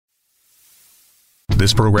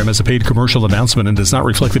This program is a paid commercial announcement and does not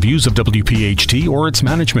reflect the views of WPHT or its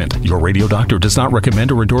management. Your radio doctor does not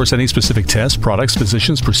recommend or endorse any specific tests, products,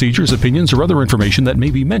 physicians, procedures, opinions, or other information that may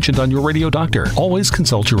be mentioned on your radio doctor. Always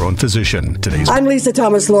consult your own physician. I'm Lisa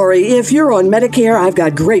Thomas-Laurie. If you're on Medicare, I've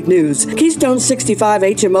got great news. Keystone 65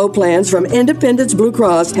 HMO plans from Independence Blue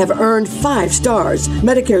Cross have earned 5 stars,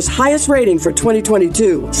 Medicare's highest rating for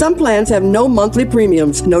 2022. Some plans have no monthly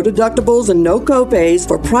premiums, no deductibles, and no copays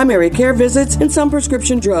for primary care visits and some prescription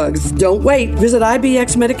drugs. Don't wait. Visit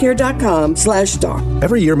ibxmedicare.com/star.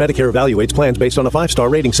 Every year, Medicare evaluates plans based on a 5-star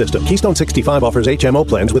rating system. Keystone 65 offers HMO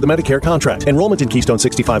plans with a Medicare contract. Enrollment in Keystone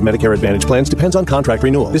 65 Medicare Advantage plans depends on contract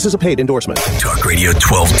renewal. This is a paid endorsement. Talk Radio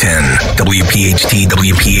 1210, WPHT,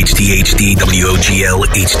 WPHT HD, WOGL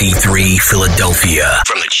HD3, Philadelphia.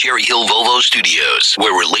 From the Cherry Hill Volvo Studios,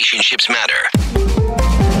 where relationships matter.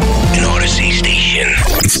 An Odyssey station.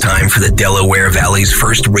 It's time for the Delaware Valley's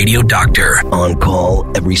first radio doctor. On call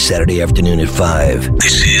every Saturday afternoon at 5.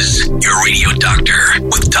 This is Your Radio Doctor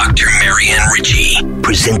with Dr. Marianne Ritchie.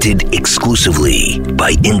 Presented exclusively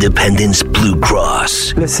by Independence Blue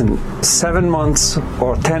Cross. Listen, 7 months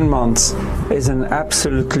or 10 months is an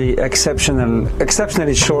absolutely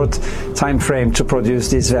exceptionally short time frame to produce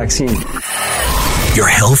this vaccine. Your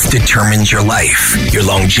health determines your life, your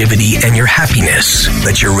longevity, and your happiness.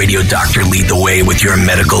 Let your radio doctor lead the way with your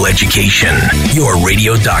medical education. Your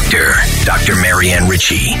Radio Doctor, Dr. Marianne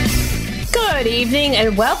Ritchie. Good evening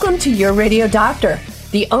and welcome to Your Radio Doctor,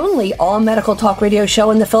 the only all-medical talk radio show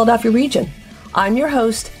in the Philadelphia region. I'm your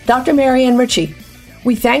host, Dr. Marianne Ritchie.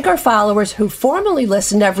 We thank our followers who formerly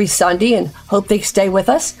listen every Sunday and hope they stay with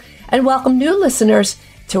us, and welcome new listeners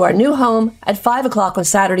to our new home at 5 o'clock on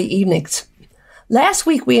Saturday evenings. Last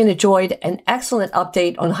week, we enjoyed an excellent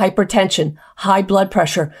update on hypertension, high blood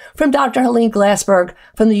pressure, from Dr. Helene Glassberg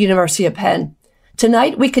from the University of Penn.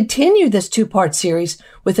 Tonight, we continue this 2-part series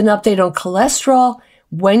with an update on cholesterol,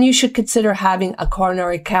 when you should consider having a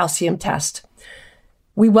coronary calcium test.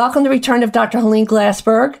 We welcome the return of Dr. Helene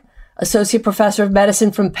Glassberg, Associate Professor of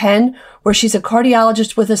Medicine from Penn, where she's a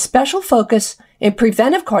cardiologist with a special focus in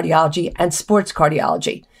preventive cardiology and sports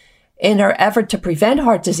cardiology. In her effort to prevent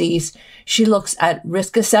heart disease, she looks at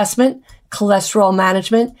risk assessment, cholesterol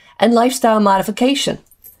management, and lifestyle modification.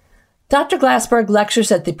 Dr. Glassberg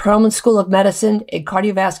lectures at the Perelman School of Medicine in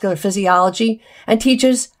cardiovascular physiology and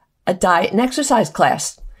teaches a diet and exercise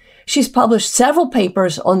class. She's published several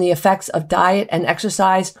papers on the effects of diet and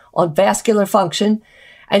exercise on vascular function,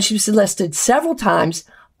 and she's listed several times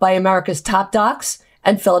by America's Top Docs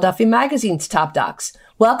and Philadelphia Magazine's Top Docs.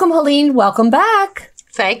 Welcome, Helene. Welcome back.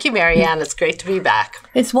 Thank you, Marianne. It's great to be back.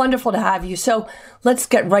 It's wonderful to have you. So let's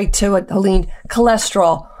get right to it, Helene.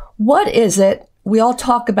 Cholesterol. What is it? We all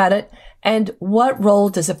talk about it. And what role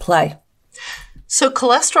does it play? So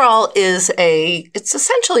cholesterol it's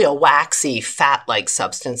essentially a waxy fat-like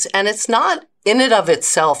substance, and it's not in and of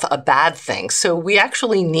itself a bad thing. So we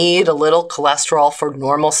actually need a little cholesterol for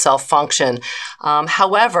normal cell function.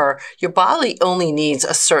 However, your body only needs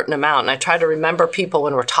a certain amount. And I try to remember people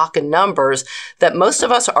when we're talking numbers that most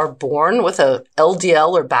of us are born with a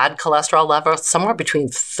LDL or bad cholesterol level somewhere between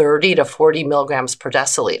 30 to 40 milligrams per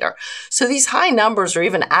deciliter. So these high numbers or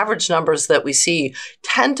even average numbers that we see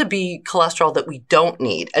tend to be cholesterol that we don't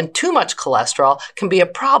need. And too much cholesterol can be a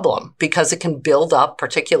problem because it can build up,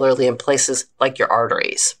 particularly in places like your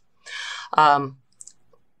arteries.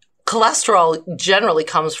 Cholesterol generally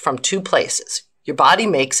comes from 2 places. Your body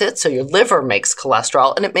makes it, so your liver makes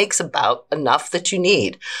cholesterol, and it makes about enough that you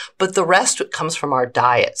need. But the rest comes from our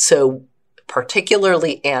diet, so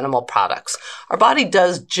particularly animal products. Our body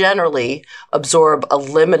does generally absorb a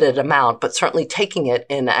limited amount, but certainly taking it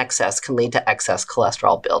in excess can lead to excess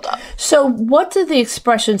cholesterol buildup. So what do the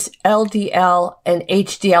expressions LDL and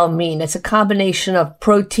HDL mean? It's a combination of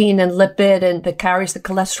protein and lipid and that carries the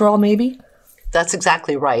cholesterol, maybe? That's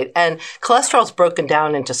exactly right. And cholesterol is broken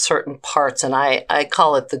down into certain parts, and I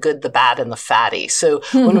call it the good, the bad, and the fatty. So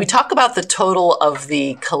when we talk about the total of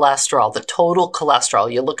the cholesterol,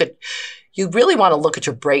 you really want to look at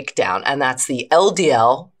your breakdown, and that's the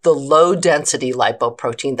LDL, the low density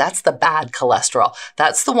lipoprotein. That's the bad cholesterol.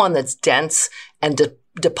 That's the one that's dense and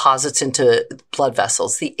deposits into blood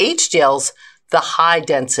vessels. The HDL's the high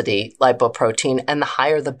density lipoprotein, and the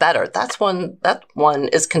higher the better. That one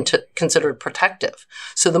is considered protective.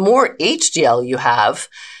 So the more HDL you have,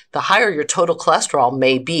 the higher your total cholesterol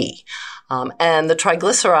may be. And the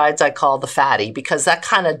triglycerides I call the fatty because that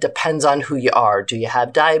kind of depends on who you are. Do you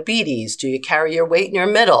have diabetes? Do you carry your weight in your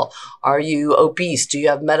middle? Are you obese? Do you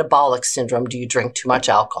have metabolic syndrome? Do you drink too much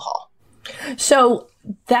alcohol? So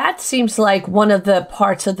that seems like one of the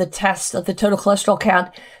parts of the test of the total cholesterol count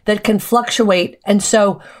that can fluctuate. And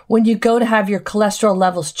so when you go to have your cholesterol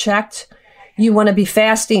levels checked, you want to be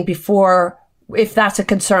fasting before, if that's a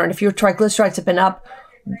concern, if your triglycerides have been up,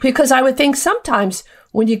 because I would think sometimes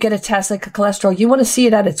when you get a test like a cholesterol, you want to see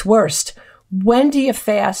it at its worst. When do you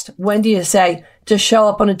fast? When do you say just show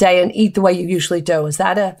up on a day and eat the way you usually do? Is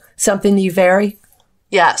that something that you vary?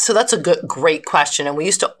 Yeah, so that's a great question. And we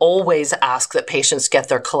used to always ask that patients get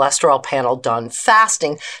their cholesterol panel done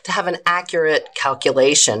fasting to have an accurate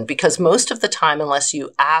calculation, because most of the time, unless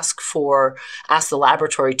you ask the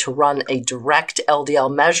laboratory to run a direct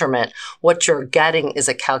LDL measurement, what you're getting is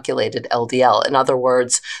a calculated LDL. In other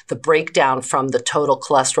words, the breakdown from the total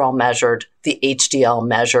cholesterol measured, the HDL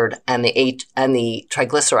measured, and the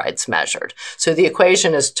triglycerides measured. So the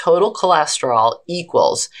equation is total cholesterol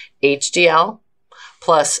equals HDL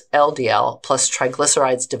plus LDL plus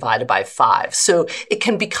triglycerides divided by 5. So it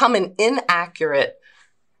can become an inaccurate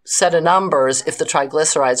set of numbers if the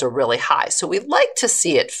triglycerides are really high. So we like to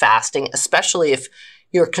see it fasting, especially if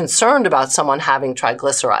you're concerned about someone having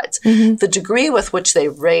triglycerides. Mm-hmm. The degree with which they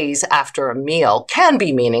raise after a meal can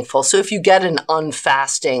be meaningful. So if you get an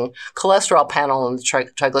unfasting cholesterol panel and the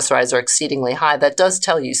triglycerides are exceedingly high, that does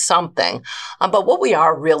tell you something. But what we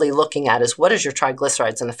are really looking at is what is your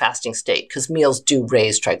triglycerides in the fasting state, because meals do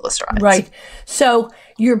raise triglycerides. Right. So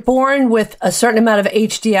you're born with a certain amount of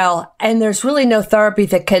HDL, and there's really no therapy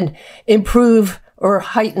that can improve or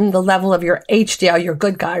heighten the level of your HDL. You're a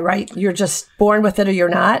good guy, right? You're just born with it or you're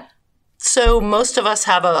not? So most of us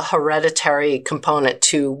have a hereditary component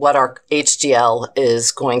to what our HDL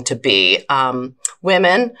is going to be.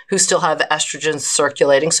 Women who still have estrogen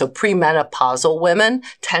circulating, so premenopausal women,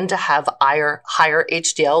 tend to have higher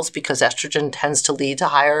HDLs because estrogen tends to lead to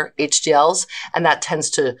higher HDLs, and that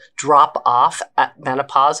tends to drop off at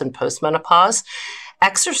menopause and postmenopause.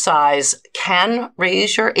 Exercise can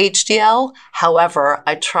raise your HDL. However,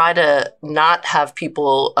 I try to not have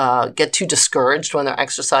people get too discouraged when their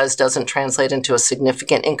exercise doesn't translate into a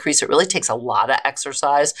significant increase. It really takes a lot of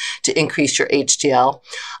exercise to increase your HDL.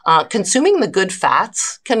 Consuming the good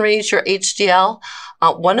fats can raise your HDL.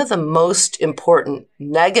 One of the most important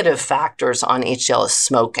negative factors on HDL is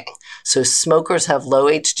smoking. So smokers have low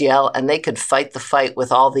HDL and they could fight the fight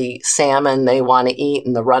with all the salmon they want to eat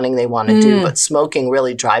and the running they want to do, but smoking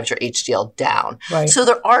really drives your HDL down. Right. So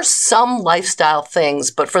there are some lifestyle things,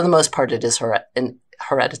 but for the most part, it is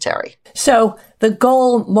hereditary. So the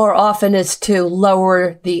goal more often is to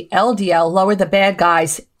lower the LDL, lower the bad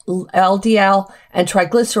guys, LDL and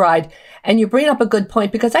triglyceride. And you bring up a good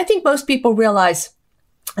point, because I think most people realize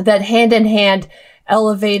that hand in hand,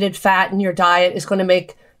 elevated fat in your diet is going to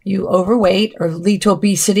make you overweight or lead to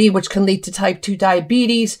obesity, which can lead to type 2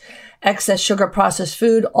 diabetes, excess sugar, processed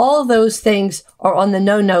food. All of those things are on the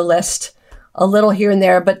no-no list, a little here and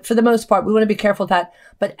there. But for the most part, we want to be careful with that.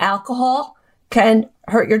 But alcohol can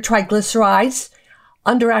hurt your triglycerides,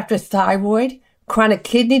 underactive thyroid, chronic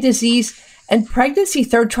kidney disease, and pregnancy,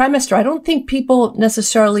 third trimester. I don't think people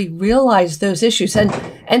necessarily realize those issues.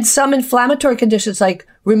 And some inflammatory conditions like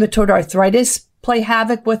rheumatoid arthritis play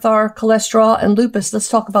havoc with our cholesterol, and lupus. Let's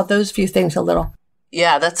talk about those few things a little.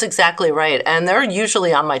 Yeah, that's exactly right. And they're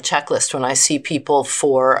usually on my checklist when I see people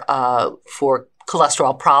for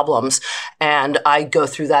cholesterol problems. And I go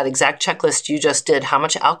through that exact checklist you just did. How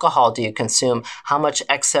much alcohol do you consume? How much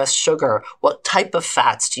excess sugar? What type of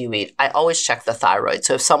fats do you eat? I always check the thyroid.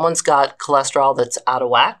 So if someone's got cholesterol that's out of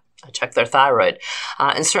whack, I check their thyroid.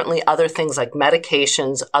 And certainly other things like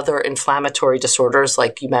medications, other inflammatory disorders,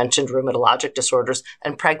 like you mentioned, rheumatologic disorders,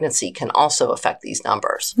 and pregnancy can also affect these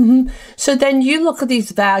numbers. Mm-hmm. So then you look at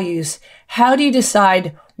these values. How do you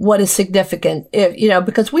decide what is significant?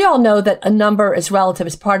 Because we all know that a number is relative,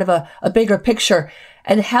 is part of a bigger picture.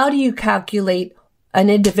 And how do you calculate an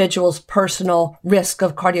individual's personal risk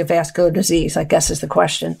of cardiovascular disease, I guess is the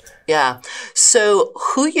question. Yeah. So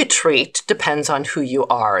who you treat depends on who you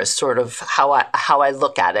are, is sort of how I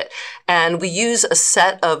look at it. And we use a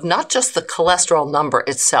set of not just the cholesterol number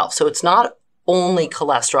itself. So it's not only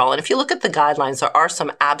cholesterol. And if you look at the guidelines, there are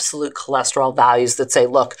some absolute cholesterol values that say,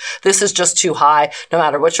 look, this is just too high. No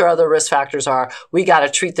matter what your other risk factors are, we got to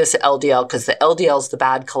treat this LDL because the LDL is the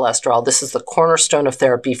bad cholesterol. This is the cornerstone of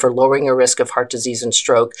therapy for lowering your risk of heart disease and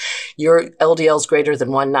stroke. Your LDL is greater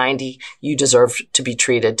than 190. You deserve to be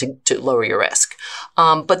treated to lower your risk.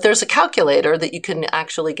 But there's a calculator that you can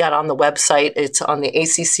actually get on the website. It's on the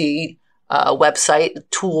ACC website,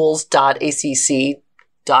 tools.acc.com.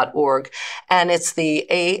 and it's the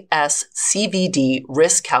ASCVD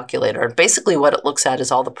risk calculator. And basically what it looks at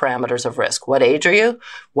is all the parameters of risk. What age are you?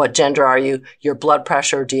 What gender are you? Your blood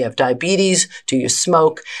pressure? Do you have diabetes? Do you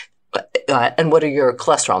smoke? And what are your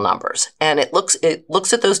cholesterol numbers? And it looks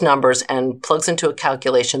at those numbers and plugs into a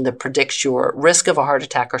calculation that predicts your risk of a heart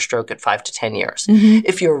attack or stroke at 5 to 10 years. Mm-hmm.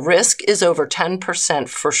 If your risk is over 10%,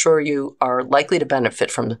 for sure you are likely to benefit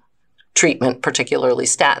from treatment, particularly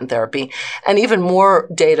statin therapy. And even more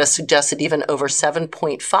data suggests that even over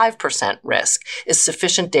 7.5% risk is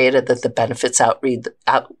sufficient data that the benefits outweigh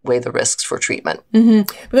the risks for treatment. Mm-hmm.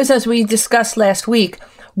 Because as we discussed last week,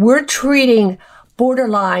 we're treating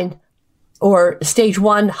borderline or stage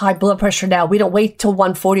 1 high blood pressure now. We don't wait till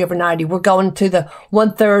 140/90. We're going to the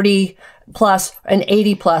 130 plus and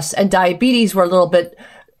 80 plus. And diabetes, we're a little bit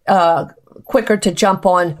quicker to jump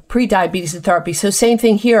on pre-diabetes therapy. So same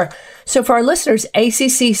thing here. So for our listeners,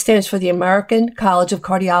 ACC stands for the American College of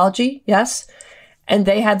Cardiology. Yes. And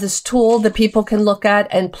they have this tool that people can look at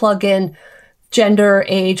and plug in gender,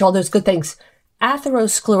 age, all those good things.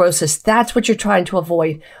 Atherosclerosis, that's what you're trying to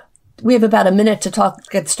avoid. We have about a minute to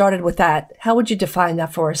get started with that. How would you define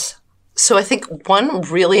that for us? So I think one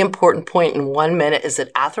really important point in 1 minute is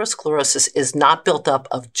that atherosclerosis is not built up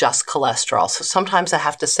of just cholesterol. So sometimes I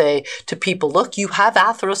have to say to people, look, you have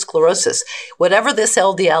atherosclerosis. Whatever this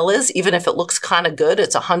LDL is, even if it looks kind of good,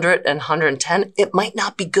 it's 100 and 110, it might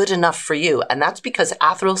not be good enough for you. And that's because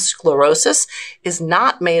atherosclerosis is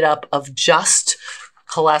not made up of just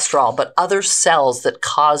cholesterol, but other cells that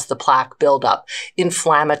cause the plaque buildup,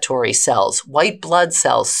 inflammatory cells, white blood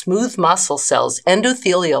cells, smooth muscle cells,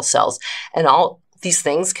 endothelial cells, and all these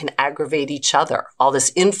things can aggravate each other. All this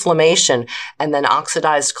inflammation and then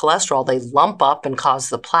oxidized cholesterol, they lump up and cause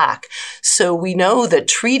the plaque. So we know that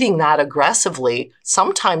treating that aggressively,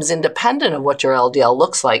 sometimes independent of what your LDL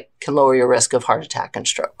looks like, can lower your risk of heart attack and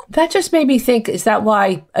stroke. That just made me think, is that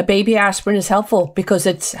why a baby aspirin is helpful? Because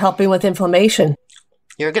it's helping with inflammation.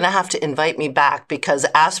 You're going to have to invite me back because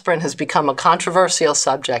aspirin has become a controversial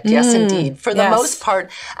subject. Yes, indeed. For the most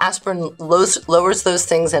part, aspirin lowers those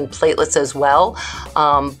things and platelets as well.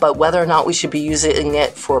 But whether or not we should be using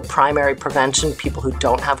it for primary prevention, people who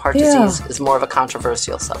don't have heart disease, is more of a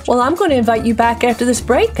controversial subject. Well, I'm going to invite you back after this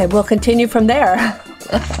break and we'll continue from there.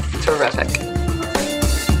 Terrific.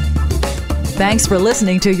 Thanks for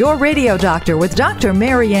listening to Your Radio Doctor with Dr.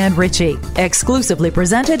 Marianne Ritchie, exclusively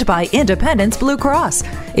presented by Independence Blue Cross.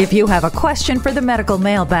 If you have a question for the medical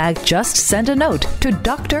mailbag, just send a note to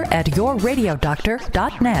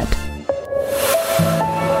doctor@yourradiodoctor.net.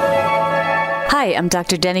 Hi, I'm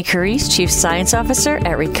Dr. Denny Carice, Chief Science Officer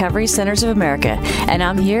at Recovery Centers of America, and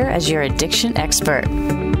I'm here as your addiction expert.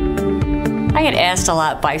 I get asked a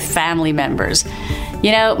lot by family members,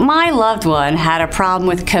 you know, my loved one had a problem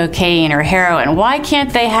with cocaine or heroin. Why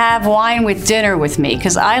can't they have wine with dinner with me?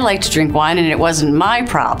 Because I like to drink wine and it wasn't my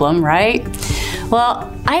problem, right?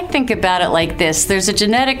 Well, I think about it like this. There's a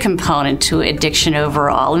genetic component to addiction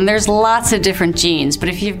overall, and there's lots of different genes. But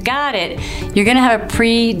if you've got it, you're going to have a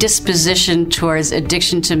predisposition towards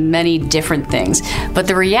addiction to many different things. But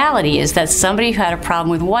the reality is that somebody who had a problem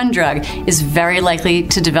with one drug is very likely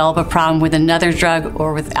to develop a problem with another drug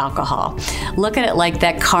or with alcohol. Look at it like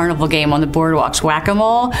that carnival game on the boardwalks,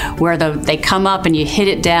 whack-a-mole, where they come up and you hit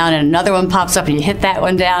it down and another one pops up and you hit that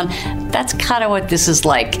one down. That's kind of what this is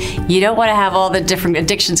like. You don't want to have all the different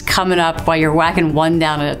addictions coming up while you're whacking one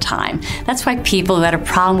down at a time. That's why people who had a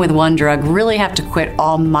problem with one drug really have to quit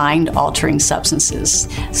all mind-altering substances.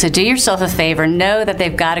 So do yourself a favor. Know that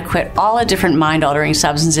they've got to quit all the different mind-altering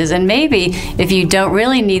substances. And maybe if you don't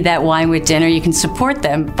really need that wine with dinner, you can support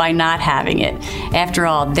them by not having it. After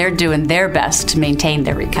all, they're doing their best to maintain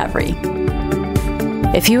their recovery.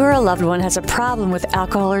 If you or a loved one has a problem with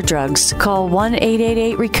alcohol or drugs, call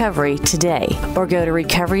 1-888-RECOVERY today or go to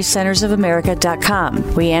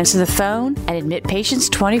recoverycentersofamerica.com. We answer the phone and admit patients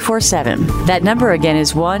 24/7. That number again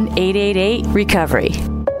is 1-888-RECOVERY.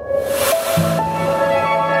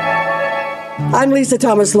 I'm Lisa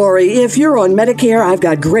Thomas Laurie. If you're on Medicare, I've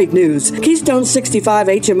got great news. Keystone 65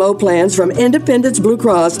 HMO plans from Independence Blue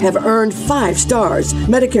Cross have earned 5 stars,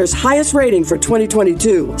 Medicare's highest rating for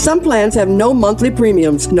 2022. Some plans have no monthly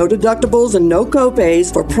premiums, no deductibles, and no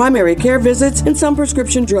copays for primary care visits and some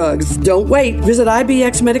prescription drugs. Don't wait. Visit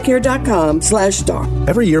ibxmedicare.com/star.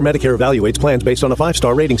 Every year, Medicare evaluates plans based on a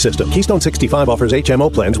 5-star rating system. Keystone 65 offers HMO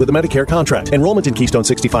plans with a Medicare contract. Enrollment in Keystone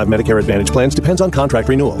 65 Medicare Advantage plans depends on contract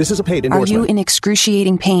renewal. This is a paid endorsement. Are you in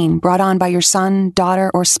excruciating pain brought on by your son,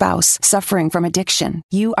 daughter, or spouse suffering from addiction,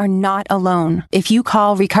 you are not alone. If you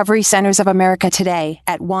call Recovery Centers of America today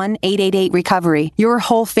at 1-888-RECOVERY, your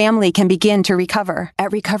whole family can begin to recover.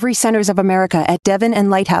 At Recovery Centers of America at Devon and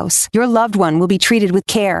Lighthouse, your loved one will be treated with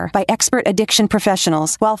care by expert addiction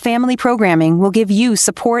professionals, while family programming will give you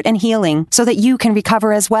support and healing so that you can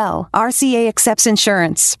recover as well. RCA accepts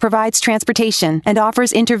insurance, provides transportation, and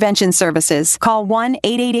offers intervention services. Call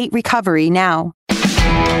 1-888-RECOVERY now.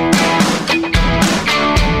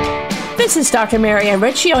 This is Dr. Marianne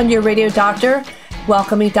Ritchie on your Radio Doctor,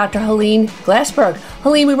 welcoming Dr. Helene Glassberg.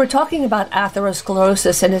 Helene, we were talking about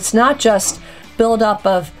atherosclerosis, and it's not just buildup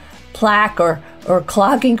of plaque or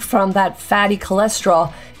clogging from that fatty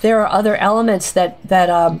cholesterol. There are other elements that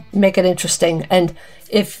make it interesting. And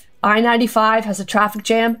if I-95 has a traffic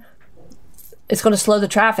jam, it's going to slow the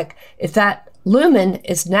traffic. If that lumen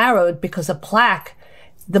is narrowed because of plaque,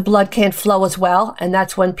 the blood can't flow as well, and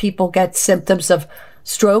that's when people get symptoms of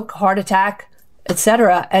stroke, heart attack,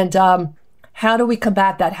 etc. And how do we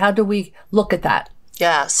combat that? How do we look at that?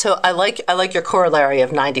 Yeah, so I like your corollary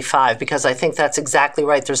of 95, because I think that's exactly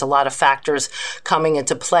right. There's a lot of factors coming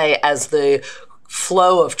into play as the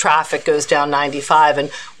flow of traffic goes down 95. And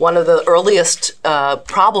one of the earliest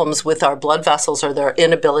problems with our blood vessels are their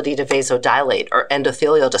inability to vasodilate or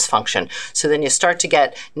endothelial dysfunction. So then you start to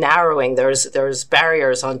get narrowing. There's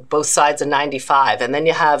barriers on both sides of 95. And then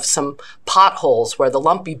you have some potholes where the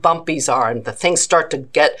lumpy bumpies are, and the things start to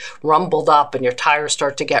get rumbled up and your tires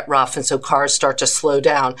start to get rough. And so cars start to slow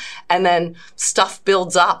down. And then stuff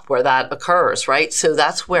builds up where that occurs, right? So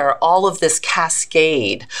that's where all of this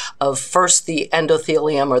cascade of first the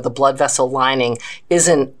endothelium or the blood vessel lining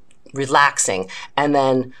isn't relaxing, and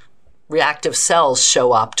then reactive cells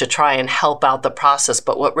show up to try and help out the process.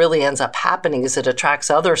 But what really ends up happening is it attracts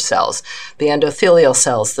other cells, the endothelial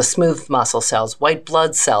cells, the smooth muscle cells, white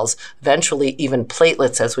blood cells, eventually even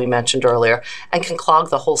platelets, as we mentioned earlier, and can clog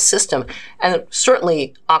the whole system. And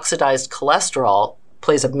certainly oxidized cholesterol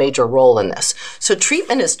plays a major role in this. So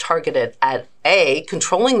treatment is targeted at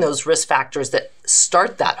controlling those risk factors that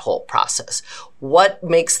start that whole process. What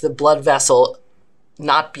makes the blood vessel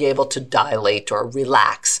not be able to dilate or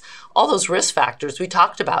relax? All those risk factors we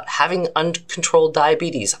talked about: having uncontrolled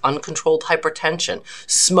diabetes, uncontrolled hypertension,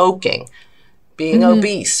 smoking, being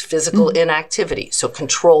obese, physical inactivity. So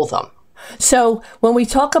control them. So when we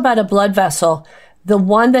talk about a blood vessel, the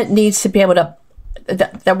one that needs to be able to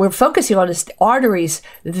that we're focusing on is the arteries.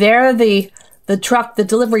 They're the truck, the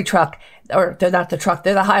delivery truck, or they're not the truck,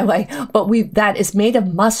 they're the highway, but that is made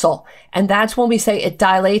of muscle. And that's when we say it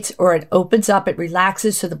dilates or it opens up, it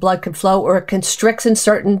relaxes so the blood can flow, or it constricts in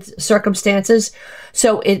certain circumstances.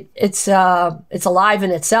 So it's alive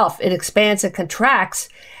in itself. It expands and contracts.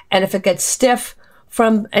 And if it gets stiff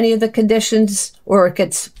from any of the conditions, or it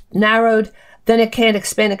gets narrowed, then it can't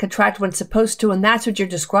expand and contract when it's supposed to. And that's what you're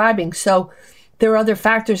describing. So there are other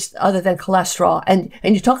factors other than cholesterol. And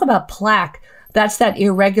you talk about plaque. That's that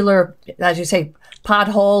irregular, as you say,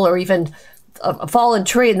 pothole, or even a fallen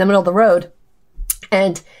tree in the middle of the road.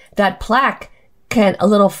 And that plaque a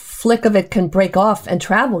little flick of it can break off and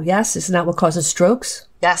travel. Yes? Isn't that what causes strokes?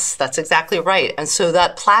 Yes, that's exactly right. And so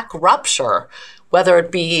that plaque rupture, whether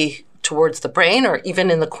it be towards the brain or even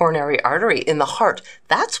in the coronary artery in the heart,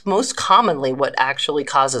 that's most commonly what actually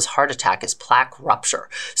causes heart attack, is plaque rupture.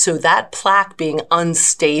 So that plaque being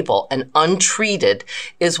unstable and untreated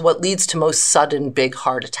is what leads to most sudden big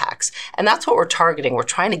heart attacks. And that's what we're targeting. We're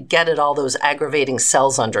trying to get at all those aggravating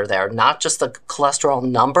cells under there, not just the cholesterol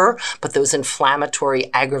number, but those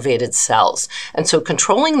inflammatory aggravated cells. And so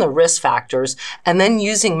controlling the risk factors and then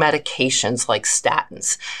using medications like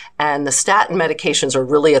statins. And the statin medications are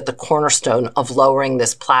really at the cornerstone of lowering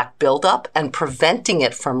this plaque buildup and preventing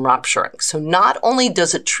it from rupturing. So not only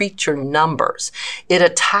does it treat your numbers, it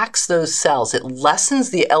attacks those cells. It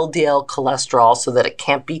lessens the LDL cholesterol so that it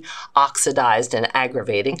can't be oxidized and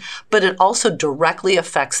aggravating, but it also directly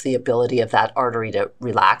affects the ability of that artery to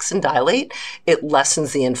relax and dilate. It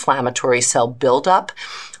lessens the inflammatory cell buildup.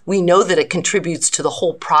 We know that it contributes to the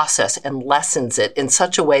whole process and lessens it in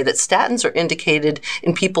such a way that statins are indicated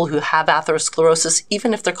in people who have atherosclerosis,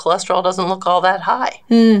 even if their cholesterol doesn't look all that high.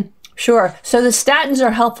 Sure. So the statins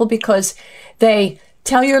are helpful because they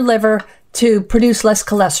tell your liver to produce less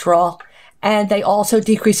cholesterol, and they also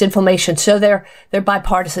decrease inflammation. So they're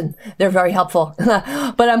bipartisan. They're very helpful.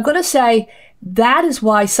 But I'm going to say that is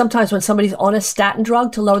why sometimes when somebody's on a statin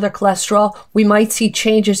drug to lower their cholesterol, we might see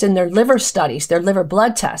changes in their liver studies, their liver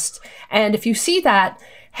blood tests. And if you see that,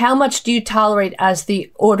 how much do you tolerate as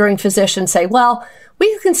the ordering physician? Say, well,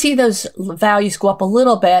 we can see those values go up a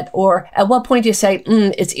little bit, or at what point do you say,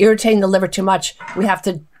 it's irritating the liver too much, we have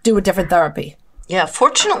to do a different therapy? Yeah,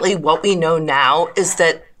 fortunately, what we know now is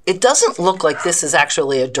that it doesn't look like this is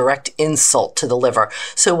actually a direct insult to the liver.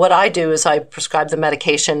 So what I do is I prescribe the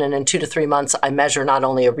medication, and in 2 to 3 months, I measure not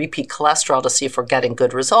only a repeat cholesterol to see if we're getting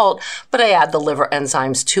good result, but I add the liver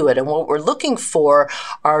enzymes to it. And what we're looking for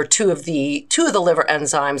are two of the liver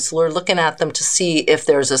enzymes. We're looking at them to see if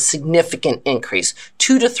there's a significant increase,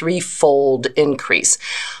 2 to 3-fold increase.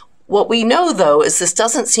 What we know, though, is this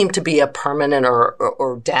doesn't seem to be a permanent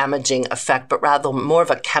or damaging effect, but rather more of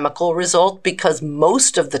a chemical result, because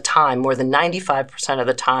most of the time, more than 95% of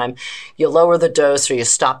the time, you lower the dose or you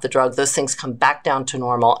stop the drug, those things come back down to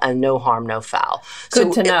normal and no harm, no foul.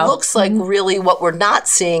 Good to know. It looks like really what we're not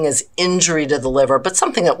seeing is injury to the liver, but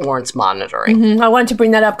something that warrants monitoring. I wanted to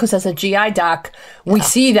bring that up because as a GI doc, we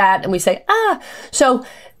see that and we say, so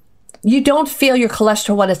you don't feel your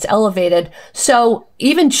cholesterol when it's elevated. So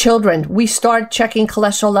even children, we start checking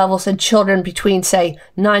cholesterol levels in children between, say,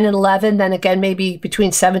 9 and 11, then again, maybe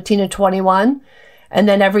between 17 and 21. And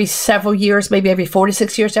then every several years, maybe every 4 to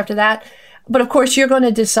 6 years after that. But of course, you're going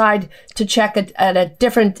to decide to check at a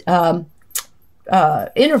different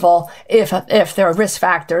interval if there are risk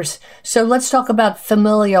factors. So let's talk about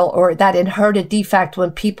familial or that inherited defect when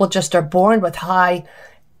people just are born with high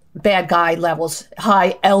bad guy levels,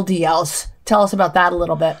 high LDLs. Tell us about that a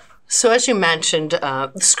little bit. So as you mentioned,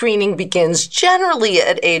 screening begins generally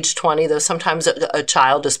at age 20, though sometimes a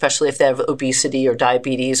child, especially if they have obesity or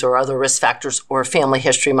diabetes or other risk factors or family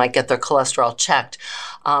history, might get their cholesterol checked.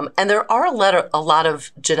 And there are a lot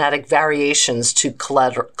of genetic variations to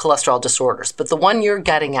cholesterol disorders. But the one you're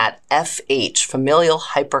getting at, FH, familial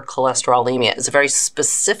hypercholesterolemia, is a very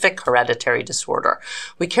specific hereditary disorder.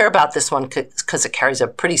 We care about this one because it carries a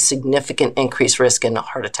pretty significant increased risk in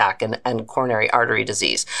heart attack and coronary artery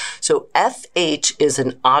disease. So FH is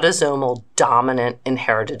an autosomal dominant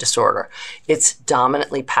inherited disorder. It's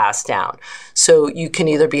dominantly passed down. So you can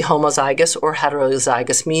either be homozygous or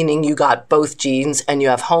heterozygous, meaning you got both genes and you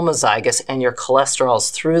have homozygous and your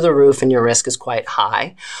cholesterol's through the roof and your risk is quite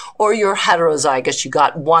high. Or you're heterozygous, you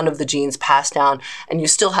got one of the genes passed down and you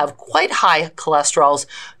still have quite high cholesterols,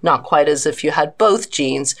 not quite as if you had both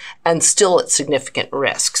genes, and still at significant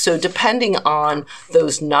risk. So depending on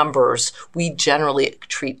those numbers, we generally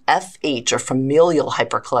treat FH or familial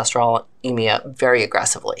hypercholesterolemia very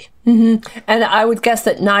aggressively. Mm-hmm. And I would guess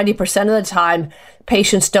that 90% of the time,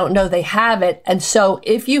 patients don't know they have it. And so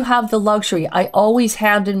if you have the luxury, I always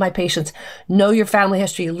hound in my patients, know your family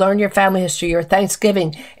history, learn your family history, your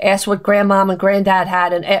Thanksgiving, ask what grandmom and granddad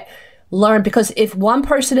had, and learn, because if one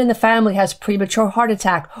person in the family has premature heart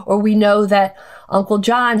attack, or we know that Uncle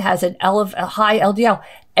John has a high LDL,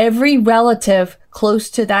 every relative close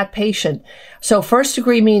to that patient. So first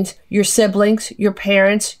degree means your siblings, your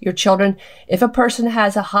parents, your children. If a person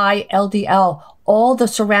has a high LDL, all the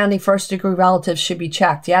surrounding first degree relatives should be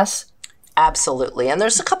checked, yes? Absolutely. And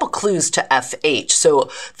there's a couple clues to FH. So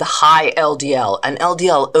the high LDL, an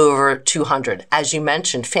LDL over 200. As you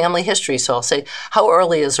mentioned, family history. So I'll say, how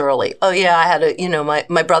early is early? Oh, yeah, I had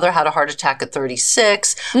my brother had a heart attack at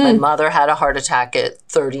 36. My mother had a heart attack at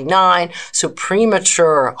 39. So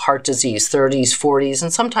premature heart disease, 30s, 40s,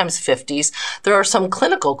 and sometimes 50s. There are some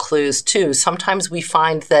clinical clues, too. Sometimes we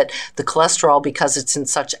find that the cholesterol, because it's in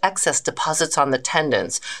such excess, deposits on the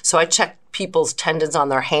tendons. So I check people's tendons on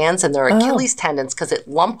their hands and their Achilles tendons because it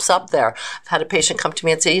lumps up there. I've had a patient come to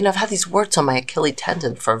me and say, I've had these warts on my Achilles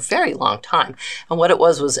tendon for a very long time. And what it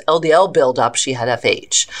was LDL buildup. She had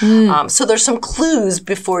FH. So there's some clues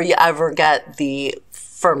before you ever get the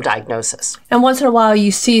firm diagnosis. And once in a while,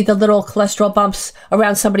 you see the little cholesterol bumps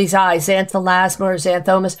around somebody's eyes, xanthelasma or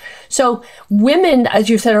xanthomas. So women, as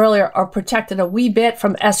you said earlier, are protected a wee bit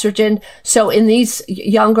from estrogen. So in these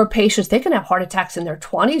younger patients, they can have heart attacks in their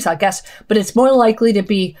 20s, I guess, but it's more likely to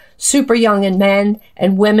be super young in men,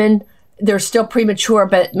 and women, they're still premature,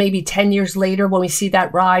 but maybe 10 years later when we see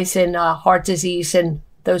that rise in heart disease in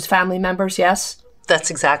those family members, yes?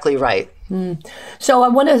 That's exactly right. So I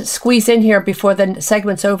want to squeeze in here before the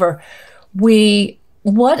segment's over.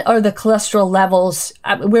 What are the cholesterol levels?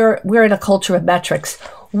 We're in a culture of metrics.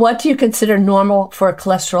 What do you consider normal for a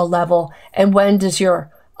cholesterol level? And when does your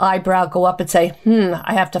eyebrow go up and say,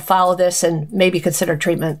 I have to follow this and maybe consider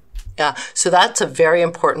treatment? Yeah, so that's a very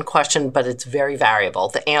important question, but it's very variable.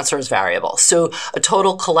 The answer is variable. So a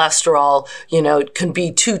total cholesterol, can be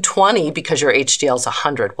 220 because your HDL is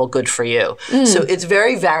 100. Well, good for you. So it's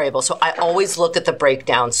very variable. So I always look at the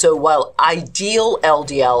breakdown. So while ideal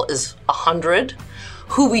LDL is 100,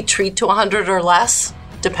 who we treat to 100 or less,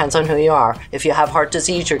 Depends on who you are. If you have heart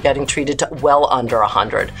disease, you're getting treated to well under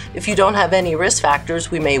 100. If you don't have any risk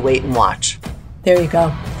factors, we may wait and watch. There you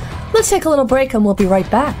go. Let's take a little break and we'll be right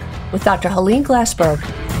back with Dr. Helene Glassberg.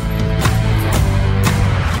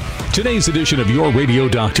 Today's edition of Your Radio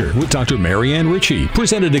Doctor with Dr. Marianne Ritchie,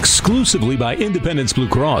 presented exclusively by Independence Blue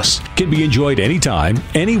Cross, can be enjoyed anytime,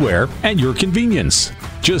 anywhere, at your convenience.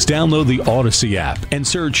 Just download the Odyssey app and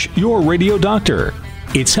search Your Radio Doctor.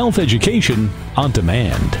 It's health education on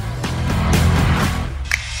demand.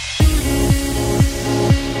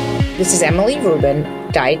 This is Emily Rubin,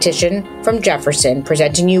 dietitian from Jefferson,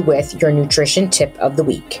 presenting you with your nutrition tip of the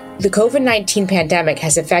week. The COVID-19 pandemic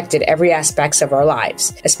has affected every aspect of our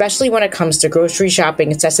lives, especially when it comes to grocery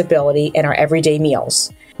shopping accessibility and our everyday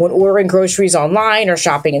meals. When ordering groceries online or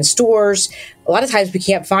shopping in stores, a lot of times we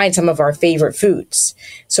can't find some of our favorite foods.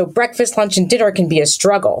 So breakfast, lunch, and dinner can be a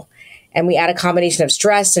struggle. And we add a combination of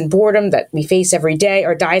stress and boredom that we face every day,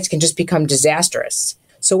 our diets can just become disastrous.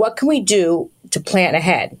 So what can we do to plan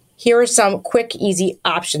ahead? Here are some quick, easy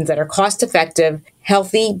options that are cost-effective,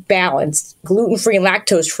 healthy, balanced, gluten-free and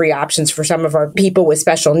lactose-free options for some of our people with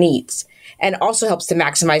special needs, and also helps to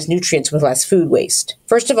maximize nutrients with less food waste.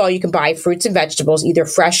 First of all, you can buy fruits and vegetables, either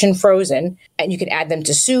fresh and frozen, and you can add them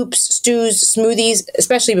to soups, stews, smoothies,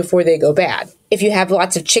 especially before they go bad. If you have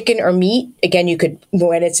lots of chicken or meat, again, you could,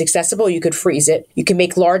 when it's accessible, you could freeze it. You can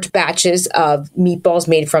make large batches of meatballs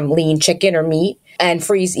made from lean chicken or meat and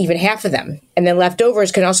freeze even half of them. And then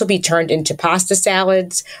leftovers can also be turned into pasta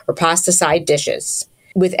salads or pasta side dishes.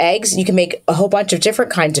 With eggs, you can make a whole bunch of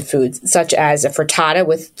different kinds of foods, such as a frittata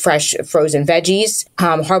with fresh frozen veggies.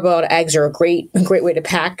 Hard-boiled eggs are a great way to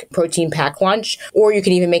protein pack lunch, or you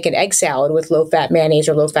can even make an egg salad with low-fat mayonnaise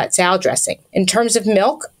or low-fat salad dressing. In terms of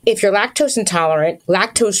milk, if you're lactose intolerant,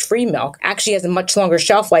 lactose-free milk actually has a much longer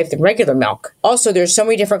shelf life than regular milk. Also, there's so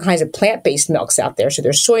many different kinds of plant-based milks out there. So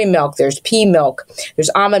there's soy milk, there's pea milk, there's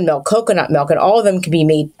almond milk, coconut milk, and all of them can be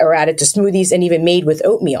made or added to smoothies and even made with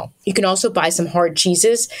oatmeal. You can also buy some hard cheeses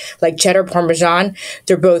like cheddar, Parmesan.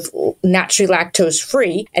 They're both naturally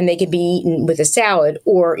lactose-free, and they can be eaten with a salad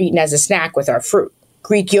or eaten as a snack with our fruit.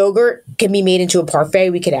 Greek yogurt can be made into a parfait.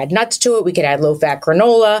 We could add nuts to it. We could add low-fat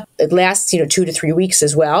granola. It lasts, 2 to 3 weeks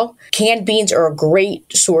as well. Canned beans are a great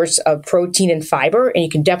source of protein and fiber, and you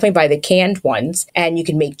can definitely buy the canned ones. And you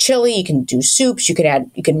can make chili. You can do soups. You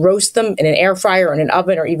can roast them in an air fryer or in an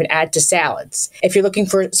oven, or even add to salads. If you're looking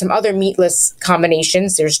for some other meatless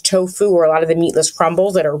combinations, there's tofu or a lot of the meatless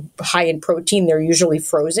crumbles that are high in protein. They're usually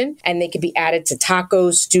frozen, and they can be added to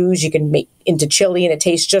tacos, stews. You can make into chili, and it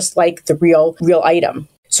tastes just like the real item.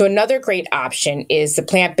 So another great option is the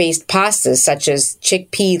plant-based pastas such as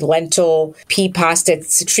chickpea, lentil, pea pasta.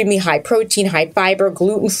 It's extremely high protein, high fiber,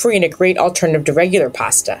 gluten-free, and a great alternative to regular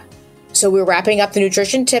pasta. So we're wrapping up the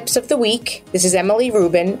nutrition tips of the week. This is Emily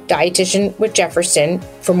Rubin, dietitian with Jefferson.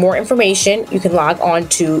 For more information, you can log on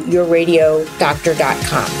to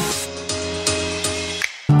yourradiodoctor.com.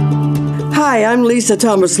 Hi, I'm Lisa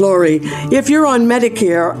Thomas-Laurie. If you're on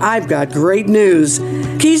Medicare, I've got great news.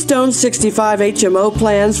 Keystone 65 HMO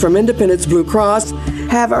plans from Independence Blue Cross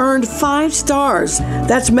have earned 5 stars.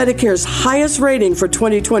 That's Medicare's highest rating for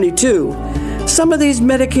 2022. Some of these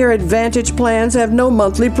Medicare Advantage plans have no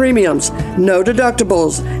monthly premiums, no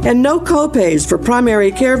deductibles, and no copays for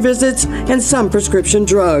primary care visits and some prescription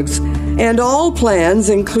drugs. And all plans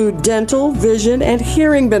include dental, vision, and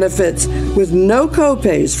hearing benefits with no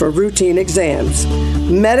copays for routine exams.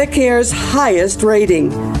 Medicare's highest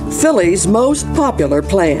rating, Philly's most popular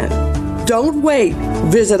plan. Don't wait.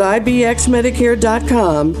 Visit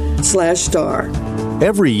ibxmedicare.com/star.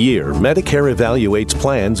 Every year, Medicare evaluates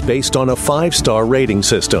plans based on a 5-star rating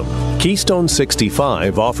system. Keystone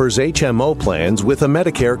 65 offers HMO plans with a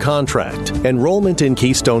Medicare contract. Enrollment in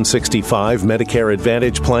Keystone 65 Medicare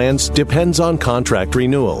Advantage plans depends on contract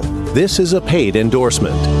renewal. This is a paid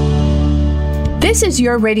endorsement. This is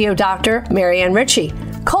your radio doctor, Marianne Ritchie.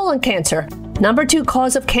 Colon cancer, number 2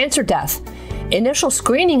 cause of cancer death. Initial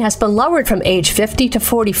screening has been lowered from age 50 to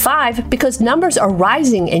 45 because numbers are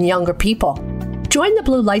rising in younger people. Join the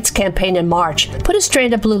Blue Lights campaign in March. Put a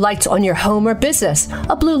strand of blue lights on your home or business,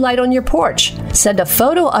 a blue light on your porch. Send a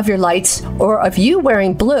photo of your lights or of you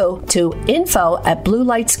wearing blue to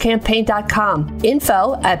info@bluelightscampaign.com.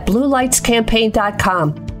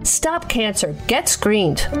 info@bluelightscampaign.com. Stop cancer. Get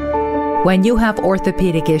screened. When you have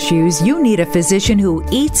orthopedic issues, you need a physician who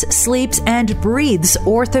eats, sleeps, and breathes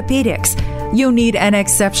orthopedics. You need an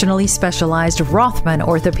exceptionally specialized Rothman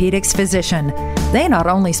Orthopedics physician. They not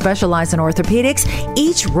only specialize in orthopedics,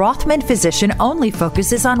 each Rothman physician only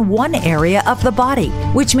focuses on one area of the body,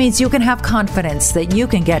 which means you can have confidence that you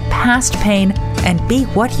can get past pain and be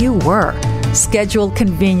what you were. Schedule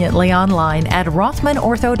conveniently online at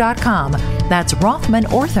RothmanOrtho.com. That's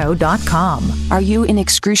RothmanOrtho.com. Are you in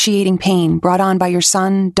excruciating pain brought on by your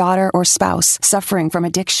son, daughter, or spouse suffering from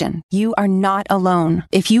addiction? You are not alone.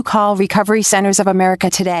 If you call Recovery Centers of America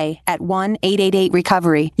today at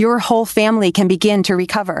 1-888-RECOVERY, your whole family can begin to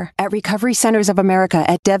recover. At Recovery Centers of America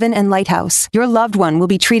at Devon and Lighthouse, your loved one will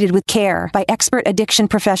be treated with care by expert addiction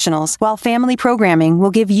professionals, while family programming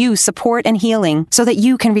will give you support and healing so that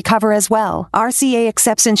you can recover as well. RCA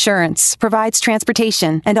accepts insurance, provides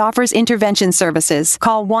transportation, and offers intervention services.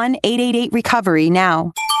 Call 1-888-RECOVERY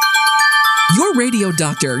now. Your radio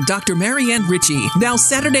doctor, Dr. Marianne Ritchie, now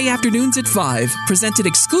Saturday afternoons at 5, presented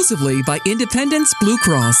exclusively by Independence Blue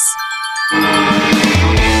Cross.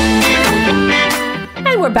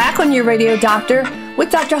 And we're back on Your Radio Doctor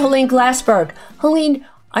with Dr. Helene Glassberg. Helene,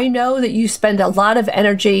 I know that you spend a lot of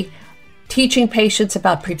energy teaching patients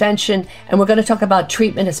about prevention, and we're going to talk about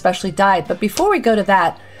treatment, especially diet. But before we go to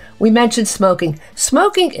that, we mentioned smoking.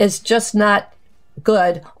 Smoking is just not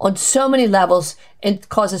good on so many levels and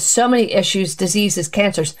causes so many issues, diseases,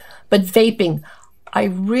 cancers. But vaping, I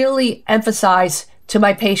really emphasize to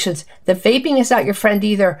my patients that vaping is not your friend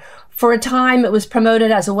either. For a time, it was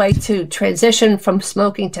promoted as a way to transition from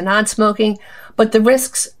smoking to non-smoking, but the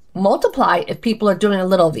risks multiply if people are doing a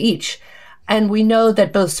little of each. And we know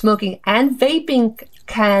that both smoking and vaping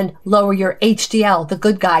can lower your HDL, the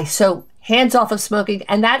good guy. So hands off of smoking,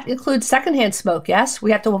 and that includes secondhand smoke, yes?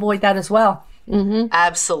 We have to avoid that as well. Mm-hmm.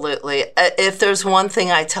 Absolutely. If there's one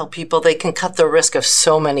thing I tell people, they can cut the risk of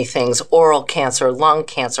so many things: oral cancer, lung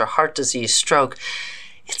cancer, heart disease, stroke.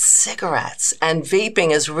 It's cigarettes. And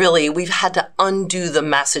vaping is really, we've had to undo the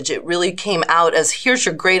message. It really came out as, here's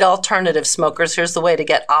your great alternative, smokers. Here's the way to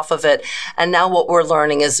get off of it. And now what we're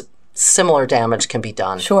learning is similar damage can be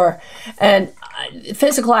done. Sure. And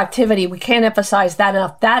physical activity, we can't emphasize that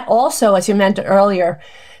enough. That also, as you mentioned earlier,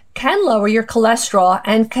 can lower your cholesterol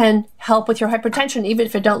and can help with your hypertension, even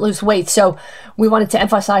if you don't lose weight. So we wanted to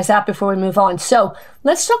emphasize that before we move on. So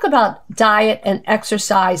let's talk about diet and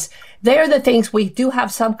exercise. They are the things we do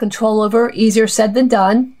have some control over. Easier said than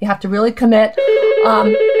done. You have to really commit.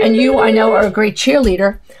 And you, I know, are a great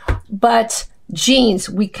cheerleader. But genes,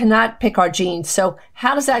 we cannot pick our genes. So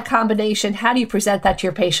how does that combination, how do you present that to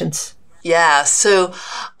your patients? Yeah. So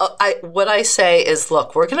what I say is,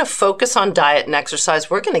 look, we're going to focus on diet and exercise.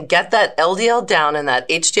 We're going to get that LDL down and that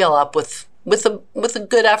HDL up with a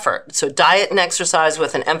good effort. So diet and exercise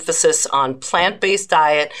with an emphasis on plant-based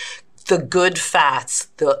diet, the good fats,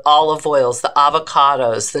 the olive oils, the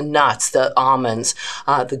avocados, the nuts, the almonds.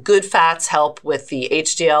 The good fats help with the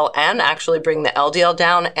HDL and actually bring the LDL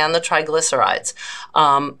down and the triglycerides.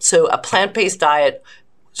 So a plant-based diet,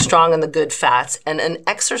 strong in the good fats, and an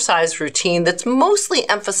exercise routine that's mostly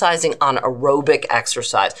emphasizing on aerobic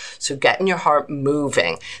exercise. So getting your heart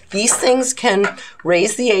moving. These things can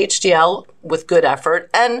raise the HDL with good effort,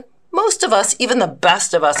 and most of us, even the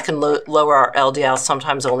best of us, can lower our LDL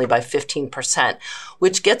sometimes only by 15%,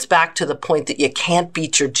 which gets back to the point that you can't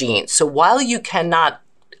beat your genes. So while you cannot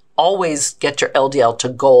always get your LDL to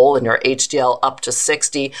goal and your HDL up to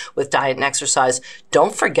 60 with diet and exercise,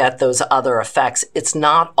 don't forget those other effects. It's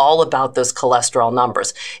not all about those cholesterol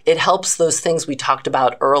numbers. It helps those things we talked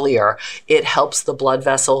about earlier. It helps the blood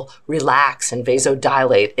vessel relax and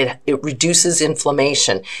vasodilate. It reduces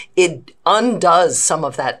inflammation. It undoes some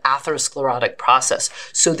of that atherosclerotic process.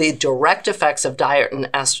 So the direct effects of diet and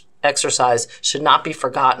exercise should not be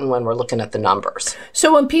forgotten when we're looking at the numbers.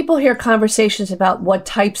 So when people hear conversations about what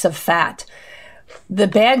types of fat, the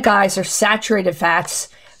bad guys are saturated fats,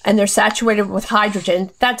 and they're saturated with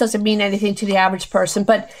hydrogen. That doesn't mean anything to the average person,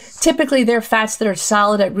 but typically they're fats that are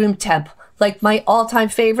solid at room temp, like my all-time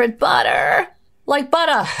favorite, butter. Like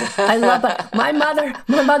butter. I love butter. My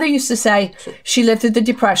mother used to say, she lived through the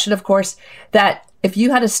Depression, of course, that if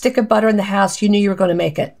you had a stick of butter in the house, you knew you were going to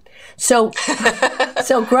make it. So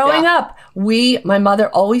growing up, my mother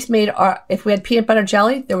always made if we had peanut butter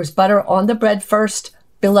jelly, there was butter on the bread first,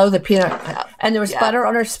 below the peanut, and there was butter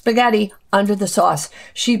on her spaghetti under the sauce.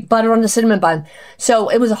 She butter on the cinnamon bun. So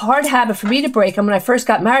it was a hard habit for me to break. And when I first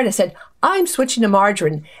got married, I said, I'm switching to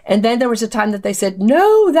margarine. And then there was a time that they said,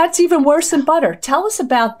 no, that's even worse than butter. Tell us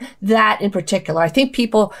about that in particular. I think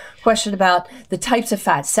people question about the types of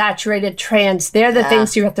fats, saturated, trans. They're the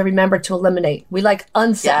things you have to remember to eliminate. We like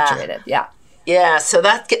unsaturated. Yeah, so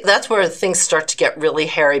that's where things start to get really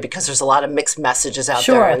hairy, because there's a lot of mixed messages out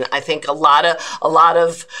there, and I think a lot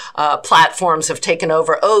of platforms have taken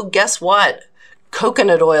over. Oh, guess what?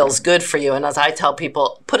 Coconut oil is good for you, and as I tell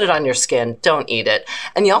people, put it on your skin. Don't eat it.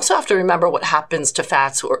 And you also have to remember what happens to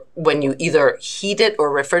fats when you either heat it or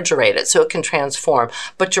refrigerate it, so it can transform.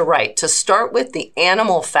 But you're right. To start with, the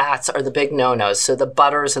animal fats are the big no-nos, so the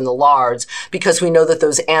butters and the lards, because we know that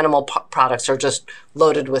those animal products are just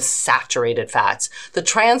loaded with saturated fats. The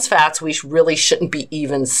trans fats we really shouldn't be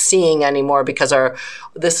even seeing anymore, because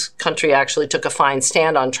this country actually took a fine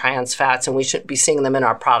stand on trans fats, and we shouldn't be seeing them in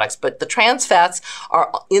our products. But the trans fats are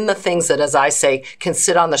in the things that, as I say, can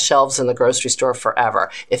sit on the shelves in the grocery store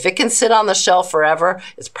forever. If it can sit on the shelf forever,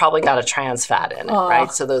 it's probably got a trans fat in it,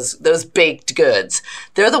 right? So those baked goods,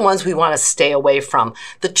 they're the ones we want to stay away from.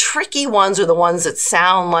 The tricky ones are the ones that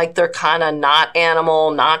sound like they're kind of not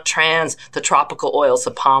animal, not trans, the tropical oils,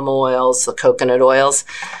 the palm oils, the coconut oils.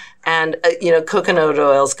 And, coconut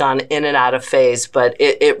oil's gone in and out of phase, but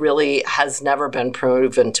it really has never been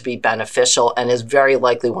proven to be beneficial and is very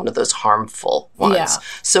likely one of those harmful ones. Yeah.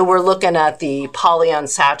 So we're looking at the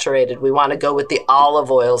polyunsaturated. We want to go with the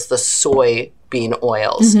olive oils, the soybean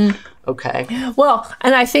oils. Mm-hmm. Okay. Well,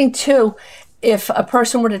 and I think, too, if a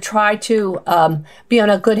person were to try to be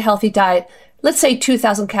on a good, healthy diet, let's say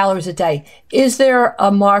 2,000 calories a day, is there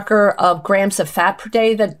a marker of grams of fat per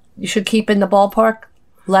day that you should keep in the ballpark?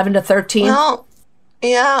 11 to 13? Well,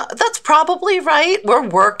 yeah, that's probably right. We're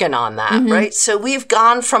working on that, right? So we've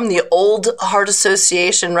gone from the old Heart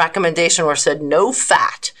Association recommendation where it said no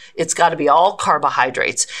fat. It's got to be all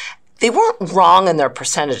carbohydrates. They weren't wrong in their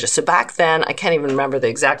percentages. So back then, I can't even remember the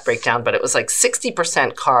exact breakdown, but it was like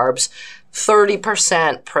 60% carbs,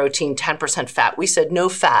 30% protein, 10% fat. We said no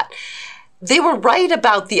fat. They were right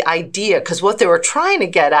about the idea, because what they were trying to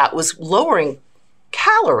get at was lowering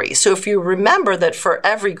calories. So if you remember that for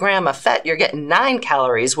every gram of fat, you're getting 9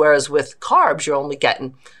 calories, whereas with carbs, you're only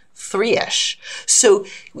getting 3-ish. So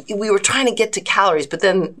we were trying to get to calories, but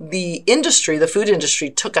then the food industry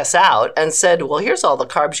took us out and said, well, here's all the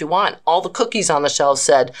carbs you want. All the cookies on the shelf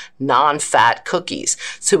said non-fat cookies.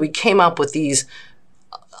 So we came up with these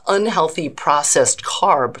unhealthy processed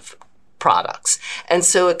carb products. And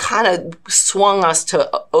so it kind of swung us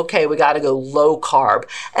to, okay, we got to go low carb.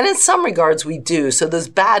 And in some regards, we do. So those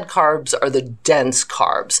bad carbs are the dense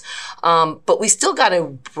carbs. But we still got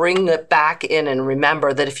to bring it back in and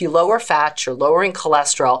remember that if you lower fat, you're lowering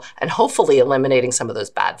cholesterol and hopefully eliminating some of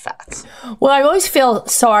those bad fats. Well, I always feel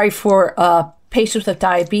sorry for patients with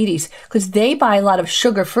diabetes, because they buy a lot of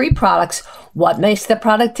sugar-free products. What makes the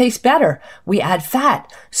product taste better? We add fat.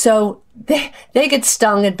 So they get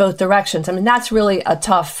stung in both directions. I mean, that's really a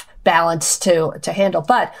tough balance to handle.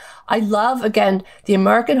 But I love, again, the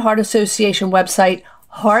American Heart Association website,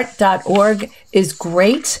 heart.org, is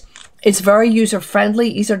great. It's very user-friendly,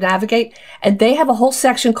 easier to navigate. And they have a whole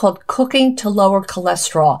section called Cooking to Lower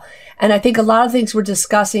Cholesterol. And I think a lot of things we're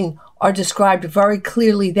discussing are described very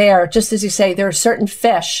clearly there. Just as you say, there are certain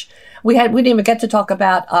fish. We didn't even get to talk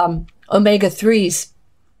about omega-3s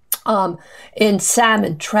in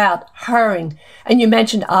salmon, trout, herring. And you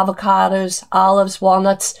mentioned avocados, olives,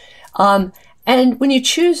 walnuts. And when you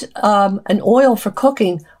choose an oil for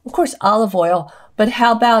cooking, of course, olive oil. But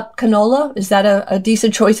how about canola? Is that a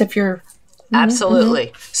decent choice if you're... Absolutely.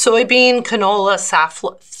 Soybean, canola,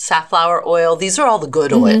 safflower oil, these are all the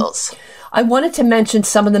good oils. I wanted to mention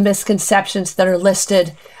some of the misconceptions that are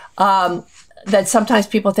listed that sometimes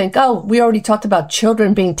people think, oh, we already talked about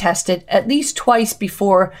children being tested at least twice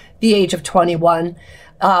before the age of 21.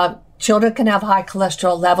 Children can have high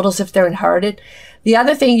cholesterol levels if they're inherited. The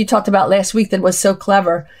other thing you talked about last week that was so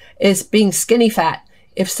clever is being skinny fat.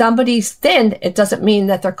 If somebody's thin, it doesn't mean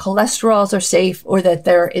that their cholesterols are safe or that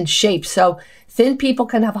they're in shape. So thin people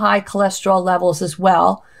can have high cholesterol levels as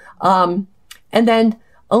well. And then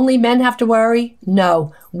only men have to worry?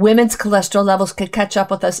 No. Women's cholesterol levels could catch up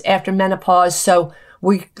with us after menopause. So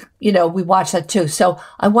we watch that too. So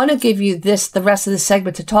I want to give you the rest of the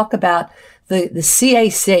segment to talk about the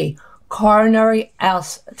CAC, coronary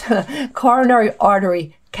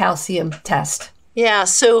artery calcium test. Yeah,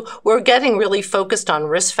 so we're getting really focused on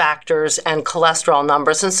risk factors and cholesterol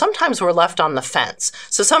numbers, and sometimes we're left on the fence.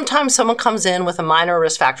 So sometimes someone comes in with a minor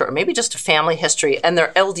risk factor or maybe just a family history, and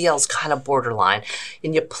their LDL is kind of borderline.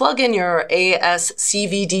 And you plug in your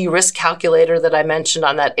ASCVD risk calculator that I mentioned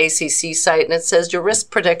on that ACC site, and it says your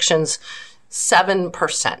risk prediction's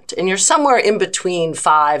 7%. And you're somewhere in between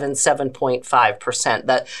 5 and 7.5%.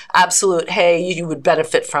 That absolute, hey, you would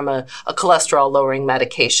benefit from a cholesterol-lowering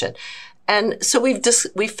medication. And so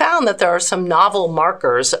we found that there are some novel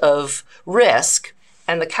markers of risk,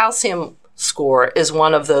 and the calcium score is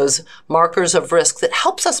one of those markers of risk that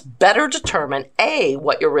helps us better determine A,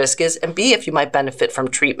 what your risk is, and B, if you might benefit from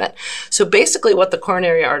treatment. So basically what the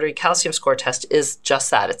coronary artery calcium score test is just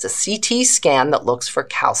that. It's a CT scan that looks for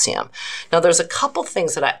calcium. Now there's a couple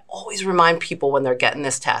things that I always remind people when they're getting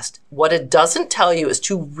this test. What it doesn't tell you is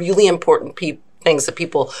two really important things that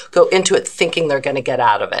people go into it thinking they're going to get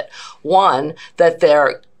out of it. One, that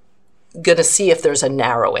they're going to see if there's a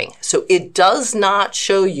narrowing. So it does not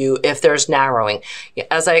show you if there's narrowing.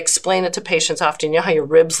 As I explain it to patients often, you know how your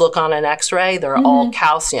ribs look on an x-ray? They're all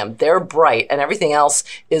calcium. They're bright and everything else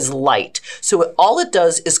is light. So all it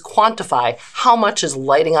does is quantify how much is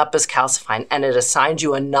lighting up as calcifying, and it assigns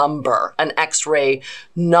you a number, an x-ray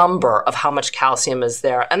number of how much calcium is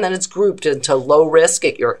there. And then it's grouped into low risk.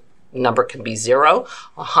 Your number can be 0,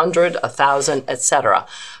 100, 1,000, etc.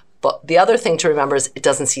 But the other thing to remember is it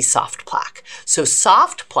doesn't see soft plaque. So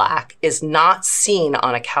soft plaque is not seen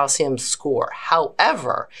on a calcium score.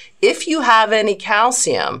 However, if you have any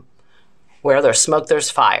calcium, where there's smoke, there's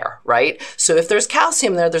fire, right? So if there's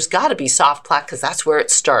calcium there, there's got to be soft plaque because that's where it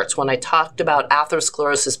starts. When I talked about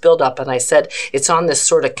atherosclerosis buildup and I said it's on this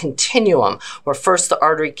sort of continuum where first the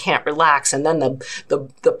artery can't relax and then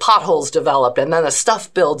the potholes develop and then the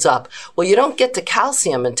stuff builds up. Well, you don't get to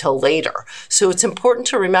calcium until later. So it's important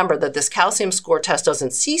to remember that this calcium score test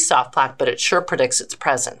doesn't see soft plaque, but it sure predicts its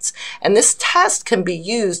presence. And this test can be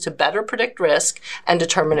used to better predict risk and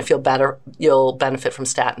determine if you'll benefit from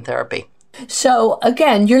statin therapy. So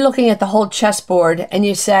again, you're looking at the whole chessboard and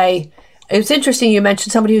you say, it's interesting you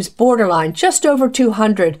mentioned somebody who's borderline, just over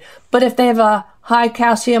 200, but if they have a high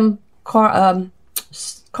calcium, coronary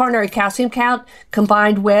calcium count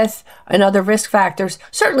combined with another risk factors,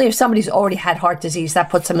 certainly if somebody's already had heart disease, that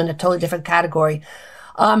puts them in a totally different category.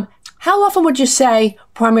 How often would you say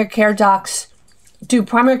primary care docs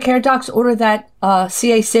order that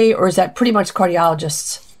CAC, or is that pretty much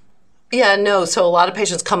cardiologists? Yeah, no. So a lot of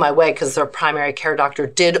patients come my way because their primary care doctor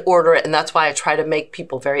did order it. And that's why I try to make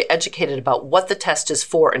people very educated about what the test is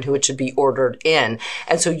for and who it should be ordered in.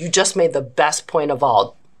 And so you just made the best point of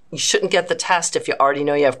all. You shouldn't get the test if you already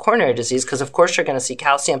know you have coronary disease because, of course, you're going to see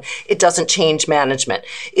calcium. It doesn't change management.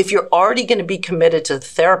 If you're already going to be committed to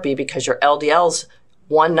therapy because your LDL's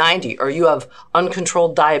 190 or you have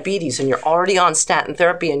uncontrolled diabetes and you're already on statin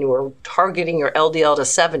therapy and you are targeting your LDL to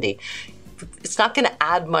 70, it's not going to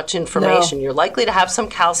add much information. No. You're likely to have some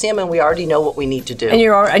calcium, and we already know what we need to do. And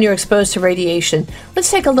you're exposed to radiation. Let's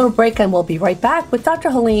take a little break, and we'll be right back with Dr.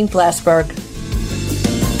 Helene Glassberg.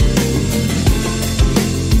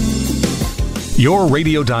 Your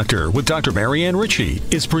Radio Doctor with Dr. Marianne Ritchie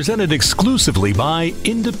is presented exclusively by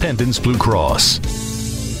Independence Blue Cross.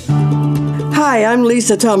 Hi, I'm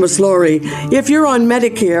Lisa Thomas-Laurie. If you're on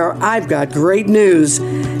Medicare, I've got great news.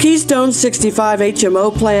 Keystone 65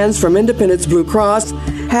 HMO plans from Independence Blue Cross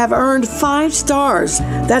have earned 5 stars.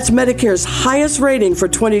 That's Medicare's highest rating for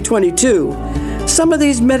 2022. Some of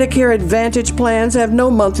these Medicare Advantage plans have no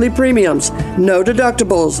monthly premiums, no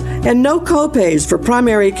deductibles, and no copays for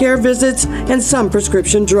primary care visits and some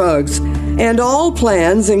prescription drugs. And all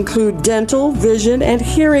plans include dental, vision, and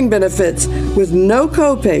hearing benefits with no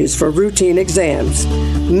copays for routine exams.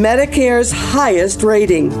 Medicare's highest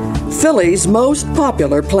rating, Philly's most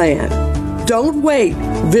popular plan. Don't wait.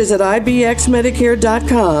 Visit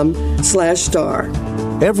ibxmedicare.com/star.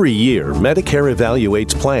 Every year, Medicare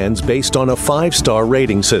evaluates plans based on a 5-star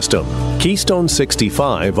rating system. Keystone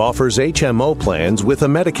 65 offers HMO plans with a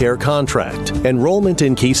Medicare contract. Enrollment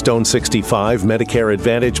in Keystone 65 Medicare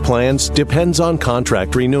Advantage plans depends on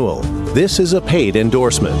contract renewal. This is a paid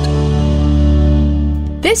endorsement.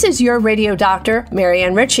 This is your radio doctor,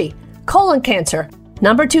 Marianne Ritchie. Colon cancer,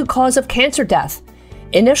 number 2 cause of cancer death.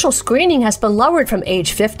 Initial screening has been lowered from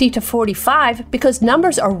age 50 to 45 because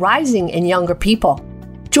numbers are rising in younger people.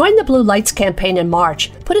 Join the Blue Lights campaign in March.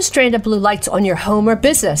 Put a strand of blue lights on your home or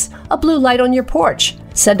business, a blue light on your porch.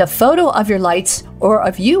 Send a photo of your lights or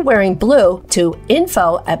of you wearing blue to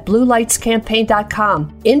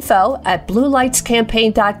info@bluelightscampaign.com.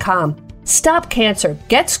 info@bluelightscampaign.com. Stop cancer.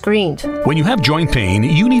 Get screened. When you have joint pain,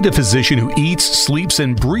 you need a physician who eats, sleeps,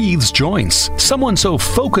 and breathes joints. Someone so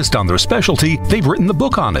focused on their specialty, they've written the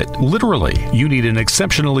book on it, literally. You need an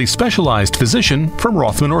exceptionally specialized physician from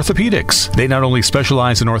Rothman Orthopedics. They not only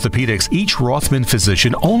specialize in orthopedics, each Rothman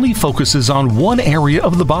physician only focuses on one area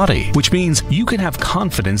of the body, which means you can have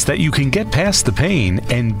confidence that you can get past the pain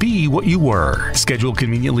and be what you were. Schedule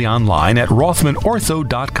conveniently online at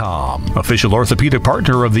RothmanOrtho.com. Official orthopedic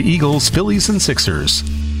partner of the Eagles, Phillies, and Sixers.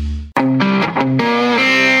 And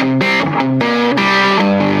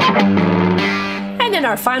in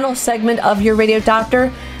our final segment of Your Radio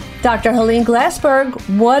Doctor, Dr. Helene Glassberg,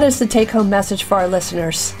 what is the take-home message for our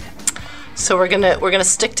listeners? So we're gonna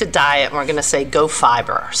stick to diet, and we're gonna say go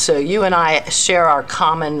fiber. So you and I share our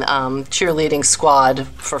common cheerleading squad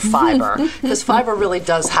for fiber, because fiber really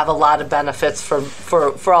does have a lot of benefits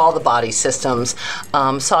for all the body systems.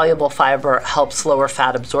 Soluble fiber helps lower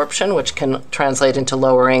fat absorption, which can translate into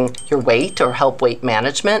lowering your weight or help weight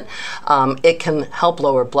management. It can help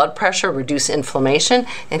lower blood pressure, reduce inflammation,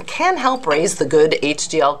 and can help raise the good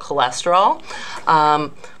HDL cholesterol.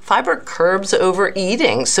 Fiber curbs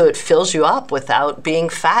overeating, so it fills you up without being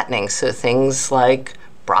fattening. So things like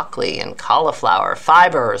broccoli and cauliflower,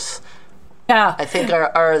 fibers, I think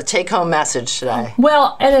are the take-home message today.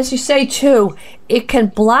 Well, and as you say, too, it can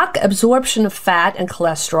block absorption of fat and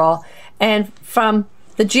cholesterol. And from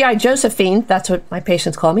the GI Josephine, that's what my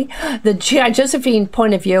patients call me, the GI Josephine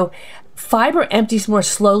point of view, fiber empties more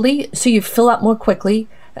slowly, so you fill up more quickly.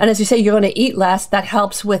 And as you say, you're going to eat less. That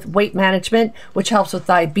helps with weight management, which helps with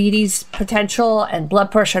diabetes potential and blood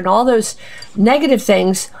pressure and all those negative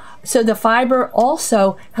things. So the fiber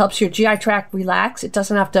also helps your GI tract relax. It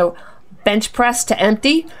doesn't have to bench press to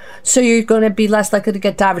empty. So you're going to be less likely to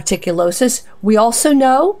get diverticulosis. We also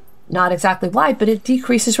know, not exactly why, but it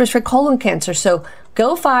decreases risk for colon cancer. So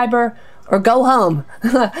go fiber or go home.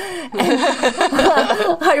 I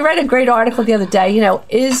read a great article the other day,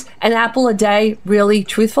 is an apple a day really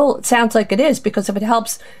truthful? It sounds like it is, because if it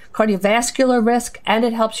helps cardiovascular risk and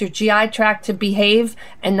it helps your GI tract to behave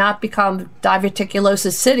and not become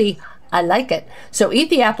diverticulosis city, I like it. So eat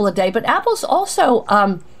the apple a day. But apples also,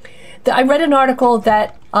 I read an article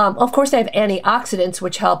that, of course, they have antioxidants,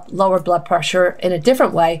 which help lower blood pressure in a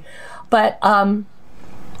different way, but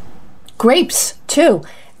grapes, too.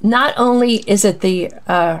 Not only is it the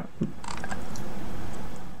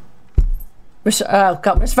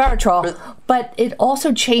resveratrol, but it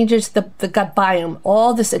also changes the gut biome.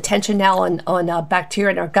 All this attention now on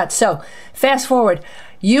bacteria in our gut. So fast forward,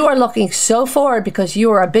 you are looking so forward because you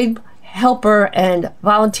are a big helper and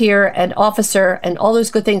volunteer and officer and all those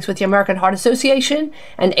good things with the American Heart Association.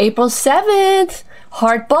 And April 7th,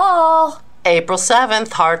 Heart Ball. April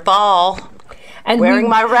 7th, Heart Ball. And wearing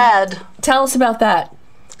my red. Tell us about that.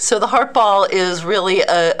 So the Heart Ball is really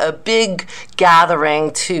a big gathering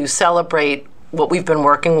to celebrate what we've been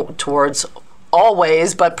working towards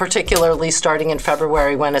always, but particularly starting in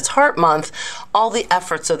February when it's Heart Month, all the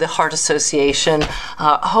efforts of the Heart Association,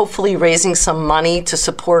 hopefully raising some money to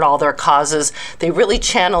support all their causes. They really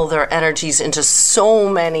channel their energies into so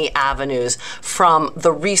many avenues, from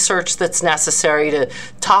the research that's necessary to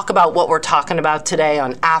talk about what we're talking about today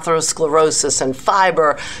on atherosclerosis and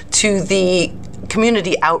fiber, to the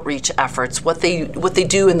community outreach efforts, what they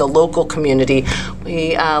do in the local community.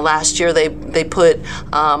 Last year they put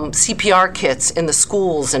CPR kits in the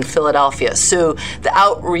schools in Philadelphia. So the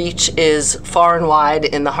outreach is far and wide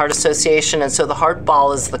in the Heart Association, and so the Heart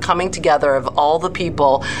Ball is the coming together of all the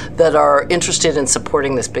people that are interested in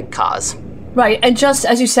supporting this big cause. Right, and just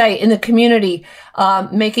as you say, in the community,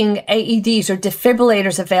 making AEDs or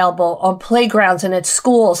defibrillators available on playgrounds and at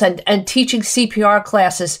schools, and teaching CPR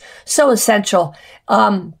classes, so essential.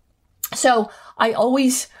 So I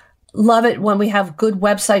always love it when we have good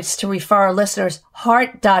websites to refer our listeners.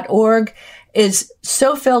 Heart.org is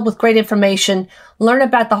so filled with great information. Learn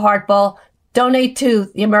about the Heart Ball, donate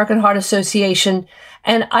to the American Heart Association.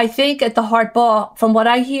 And I think at the Heart Ball, from what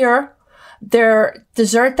I hear, their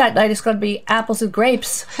dessert that night is going to be apples and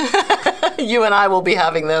grapes. You and I will be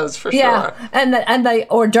having those for sure. And the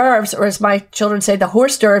hors d'oeuvres, or as my children say, the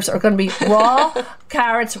horse d'oeuvres, are going to be raw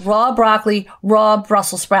carrots, raw broccoli, raw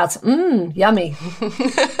Brussels sprouts. Yummy.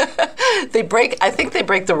 I think they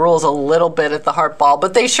break the rules a little bit at the Heart Ball,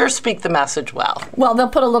 but they sure speak the message well. Well, they'll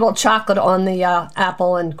put a little chocolate on the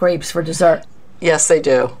apple and grapes for dessert. Yes, they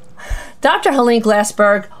do. Dr. Helene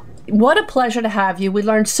Glassberg, what a pleasure to have you. We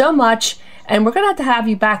learned so much, and we're going to have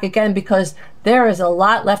you back again because there is a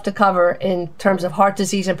lot left to cover in terms of heart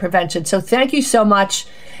disease and prevention. So thank you so much.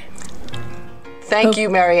 Thank you,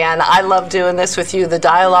 Marianne. I love doing this with you. The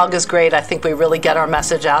dialogue is great. I think we really get our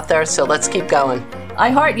message out there, so let's keep going. I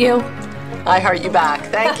heart you. I heart you back.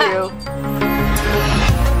 Thank you.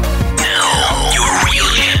 Now, your real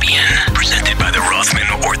champion, presented by the Rothman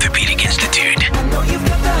Orthopedic Institute. I know you've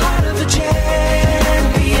got the heart of a champion.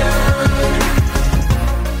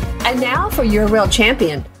 And now for your real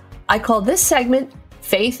champion. I call this segment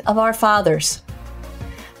Faith of Our Fathers.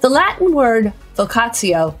 The Latin word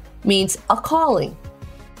vocatio means a calling.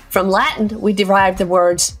 From Latin, we derived the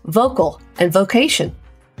words vocal and vocation.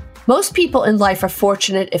 Most people in life are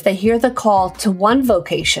fortunate if they hear the call to one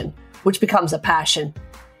vocation, which becomes a passion.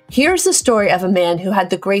 Here's the story of a man who had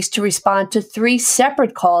the grace to respond to 3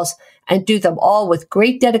 separate calls and do them all with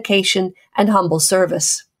great dedication and humble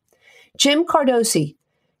service. Jim Cardosi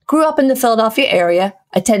grew up in the Philadelphia area,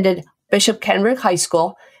 attended Bishop Kenrick High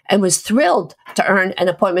School, and was thrilled to earn an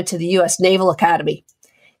appointment to the U.S. Naval Academy.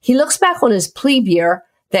 He looks back on his plebe year,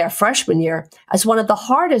 their freshman year, as one of the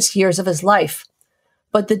hardest years of his life.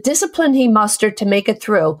 But the discipline he mustered to make it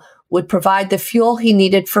through would provide the fuel he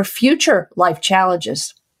needed for future life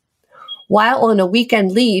challenges. While on a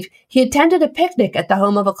weekend leave, he attended a picnic at the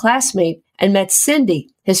home of a classmate and met Cindy,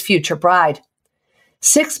 his future bride.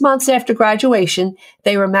 6 months after graduation,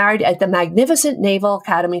 they were married at the magnificent Naval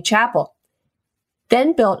Academy Chapel,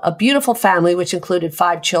 then built a beautiful family which included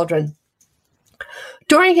 5 children.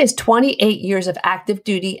 During his 28 years of active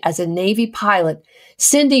duty as a Navy pilot,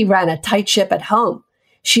 Cindy ran a tight ship at home.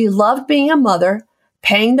 She loved being a mother,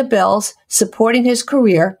 paying the bills, supporting his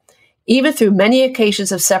career, even through many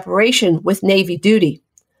occasions of separation with Navy duty.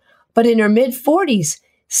 But in her mid-40s,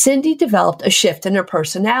 Cindy developed a shift in her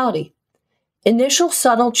personality. Initial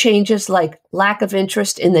subtle changes like lack of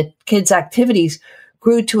interest in the kids' activities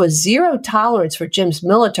grew to a zero tolerance for Jim's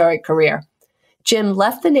military career. Jim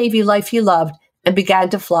left the Navy life he loved and began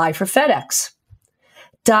to fly for FedEx.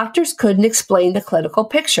 Doctors couldn't explain the clinical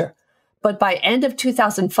picture, but by end of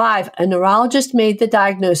 2005, a neurologist made the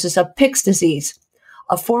diagnosis of Pick's disease,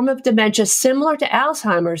 a form of dementia similar to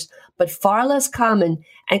Alzheimer's, but far less common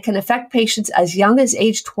and can affect patients as young as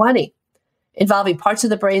age 20, involving parts of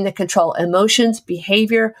the brain that control emotions,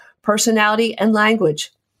 behavior, personality, and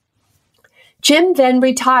language. Jim then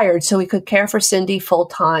retired so he could care for Cindy full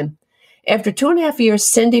time. After 2.5 years,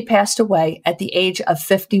 Cindy passed away at the age of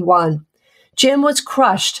 51. Jim was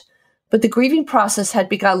crushed, but the grieving process had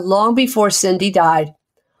begun long before Cindy died.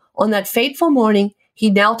 On that fateful morning, he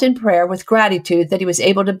knelt in prayer with gratitude that he was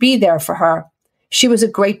able to be there for her. She was a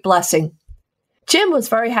great blessing. Jim was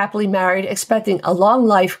very happily married, expecting a long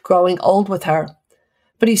life growing old with her.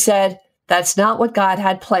 But he said, that's not what God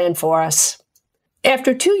had planned for us.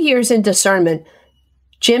 After 2 years in discernment,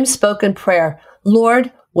 Jim spoke in prayer,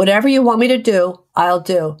 Lord, whatever you want me to do, I'll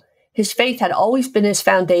do. His faith had always been his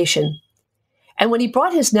foundation. And when he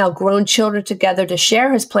brought his now grown children together to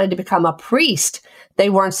share his plan to become a priest, they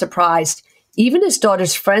weren't surprised. Even his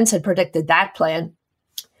daughter's friends had predicted that plan.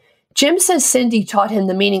 Jim says Cindy taught him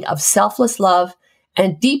the meaning of selfless love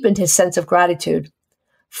and deepened his sense of gratitude.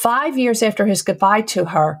 5 years after his goodbye to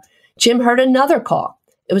her, Jim heard another call.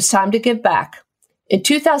 It was time to give back. In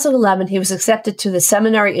 2011, he was accepted to the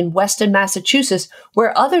seminary in Weston, Massachusetts,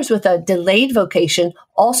 where others with a delayed vocation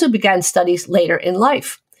also began studies later in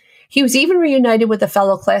life. He was even reunited with a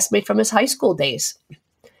fellow classmate from his high school days.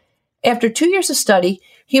 After 2 years of study,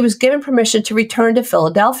 he was given permission to return to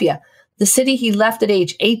Philadelphia, the city he left at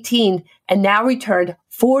age 18 and now returned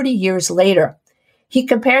 40 years later. He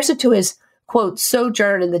compares it to his, quote,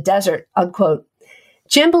 sojourn in the desert, unquote.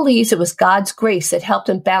 Jim believes it was God's grace that helped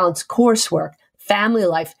him balance coursework, family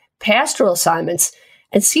life, pastoral assignments,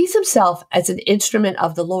 and sees himself as an instrument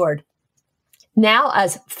of the Lord. Now,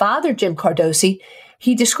 as Father Jim Cardosi,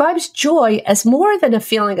 he describes joy as more than a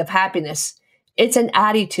feeling of happiness. It's an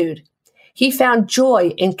attitude. He found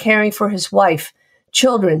joy in caring for his wife,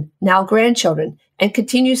 children, now grandchildren, and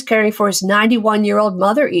continues caring for his 91-year-old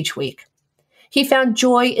mother each week. He found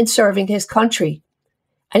joy in serving his country.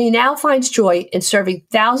 And he now finds joy in serving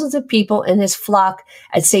thousands of people in his flock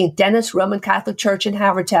at St. Denis Roman Catholic Church in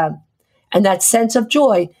Havertown. And that sense of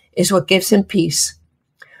joy is what gives him peace.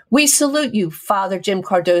 We salute you, Father Jim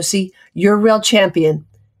Cardosi. You're a real champion.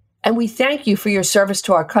 And we thank you for your service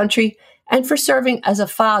to our country and for serving as a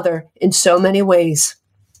father in so many ways.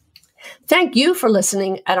 Thank you for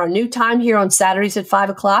listening at our new time here on Saturdays at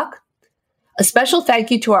 5 o'clock. A special thank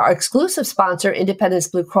you to our exclusive sponsor, Independence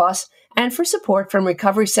Blue Cross, and for support from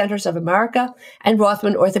Recovery Centers of America and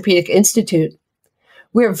Rothman Orthopedic Institute.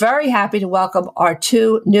 We're very happy to welcome our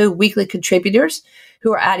 2 new weekly contributors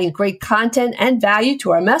who are adding great content and value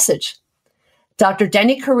to our message. Dr.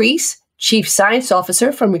 Denny Carisse, Chief Science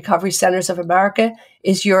Officer from Recovery Centers of America,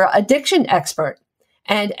 is your addiction expert,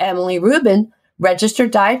 and Emily Rubin,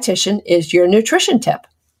 Registered Dietitian, is your nutrition tip.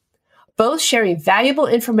 Both sharing valuable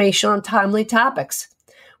information on timely topics.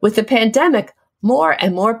 With the pandemic, more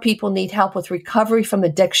and more people need help with recovery from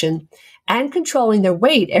addiction and controlling their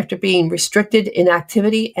weight after being restricted in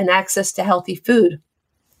activity and access to healthy food.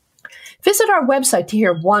 Visit our website to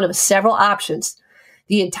hear one of several options,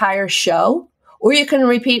 the entire show, or you can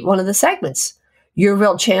repeat one of the segments, your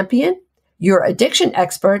real champion, your addiction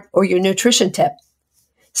expert, or your nutrition tip.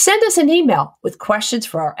 Send us an email with questions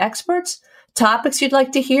for our experts, topics you'd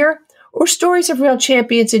like to hear, or stories of real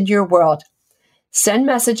champions in your world. Send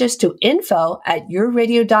messages to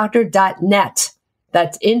info@yourradiodoctor.net.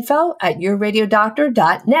 That's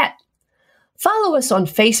info@yourradiodoctor.net. Follow us on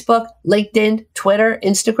Facebook, LinkedIn, Twitter,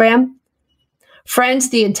 Instagram. Friends,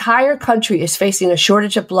 the entire country is facing a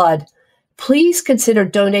shortage of blood. Please consider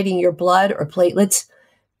donating your blood or platelets.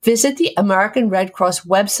 Visit the American Red Cross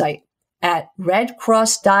website at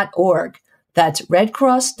redcross.org. That's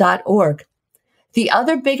redcross.org. The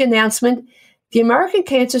other big announcement, the American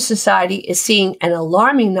Cancer Society is seeing an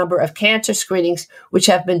alarming number of cancer screenings which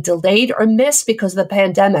have been delayed or missed because of the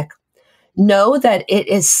pandemic. Know that it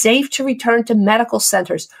is safe to return to medical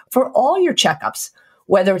centers for all your checkups,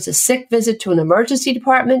 whether it's a sick visit to an emergency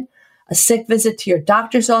department, a sick visit to your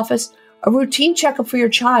doctor's office, a routine checkup for your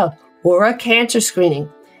child, or a cancer screening.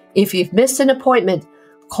 If you've missed an appointment,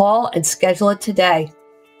 call and schedule it today.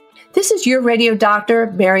 This is your radio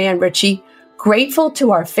doctor, Marianne Ritchie, grateful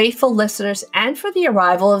to our faithful listeners and for the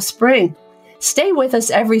arrival of spring. Stay with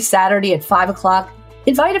us every Saturday at 5 o'clock.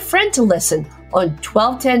 Invite a friend to listen on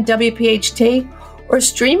 1210 WPHT or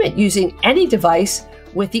stream it using any device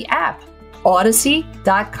with the app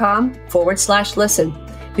Odyssey.com/listen.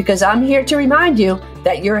 Because I'm here to remind you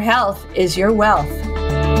that your health is your wealth.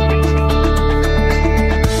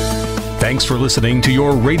 Thanks for listening to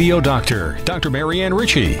Your Radio Doctor, Dr. Marianne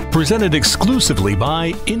Ritchie, presented exclusively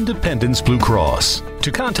by Independence Blue Cross.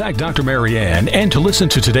 To contact Dr. Marianne and to listen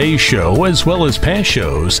to today's show as well as past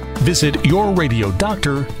shows, visit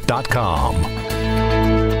yourradiodoctor.com.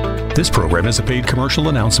 This program is a paid commercial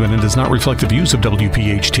announcement and does not reflect the views of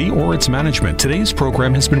WPHT or its management. Today's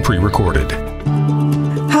program has been pre-recorded.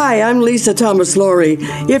 Hi, I'm Lisa Thomas-Laurie.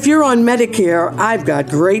 If you're on Medicare, I've got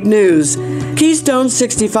great news. Keystone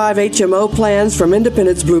 65 HMO plans from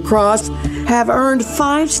Independence Blue Cross have earned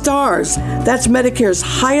 5 stars. That's Medicare's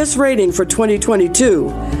highest rating for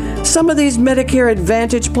 2022. Some of these Medicare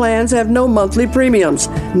Advantage plans have no monthly premiums,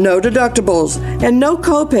 no deductibles, and no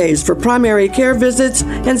copays for primary care visits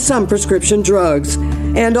and some prescription drugs.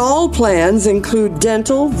 And all plans include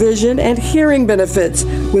dental, vision, and hearing benefits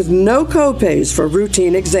with no copays for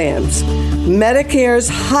routine exams. Medicare's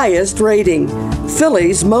highest rating,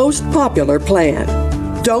 Philly's most popular plan.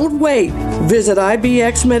 Don't wait. Visit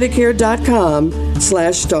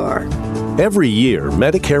ibxmedicare.com/star. Every year,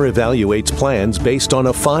 Medicare evaluates plans based on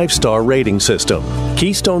a 5-star rating system.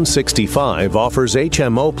 Keystone 65 offers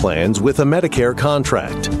HMO plans with a Medicare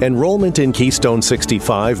contract. Enrollment in Keystone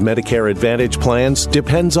 65 Medicare Advantage plans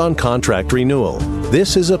depends on contract renewal.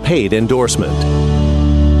 This is a paid endorsement.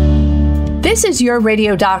 This is your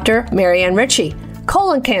radio doctor, Marianne Ritchie.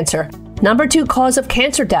 Colon cancer, number 2 cause of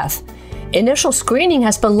cancer death. Initial screening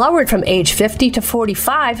has been lowered from age 50 to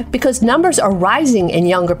 45 because numbers are rising in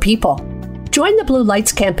younger people. Join the Blue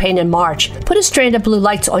Lights campaign in March. Put a strand of blue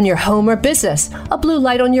lights on your home or business, a blue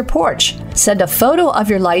light on your porch. Send a photo of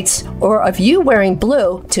your lights or of you wearing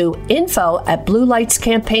blue to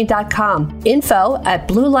info@bluelightscampaign.com.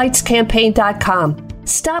 info@bluelightscampaign.com.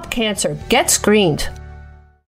 Stop cancer. Get screened.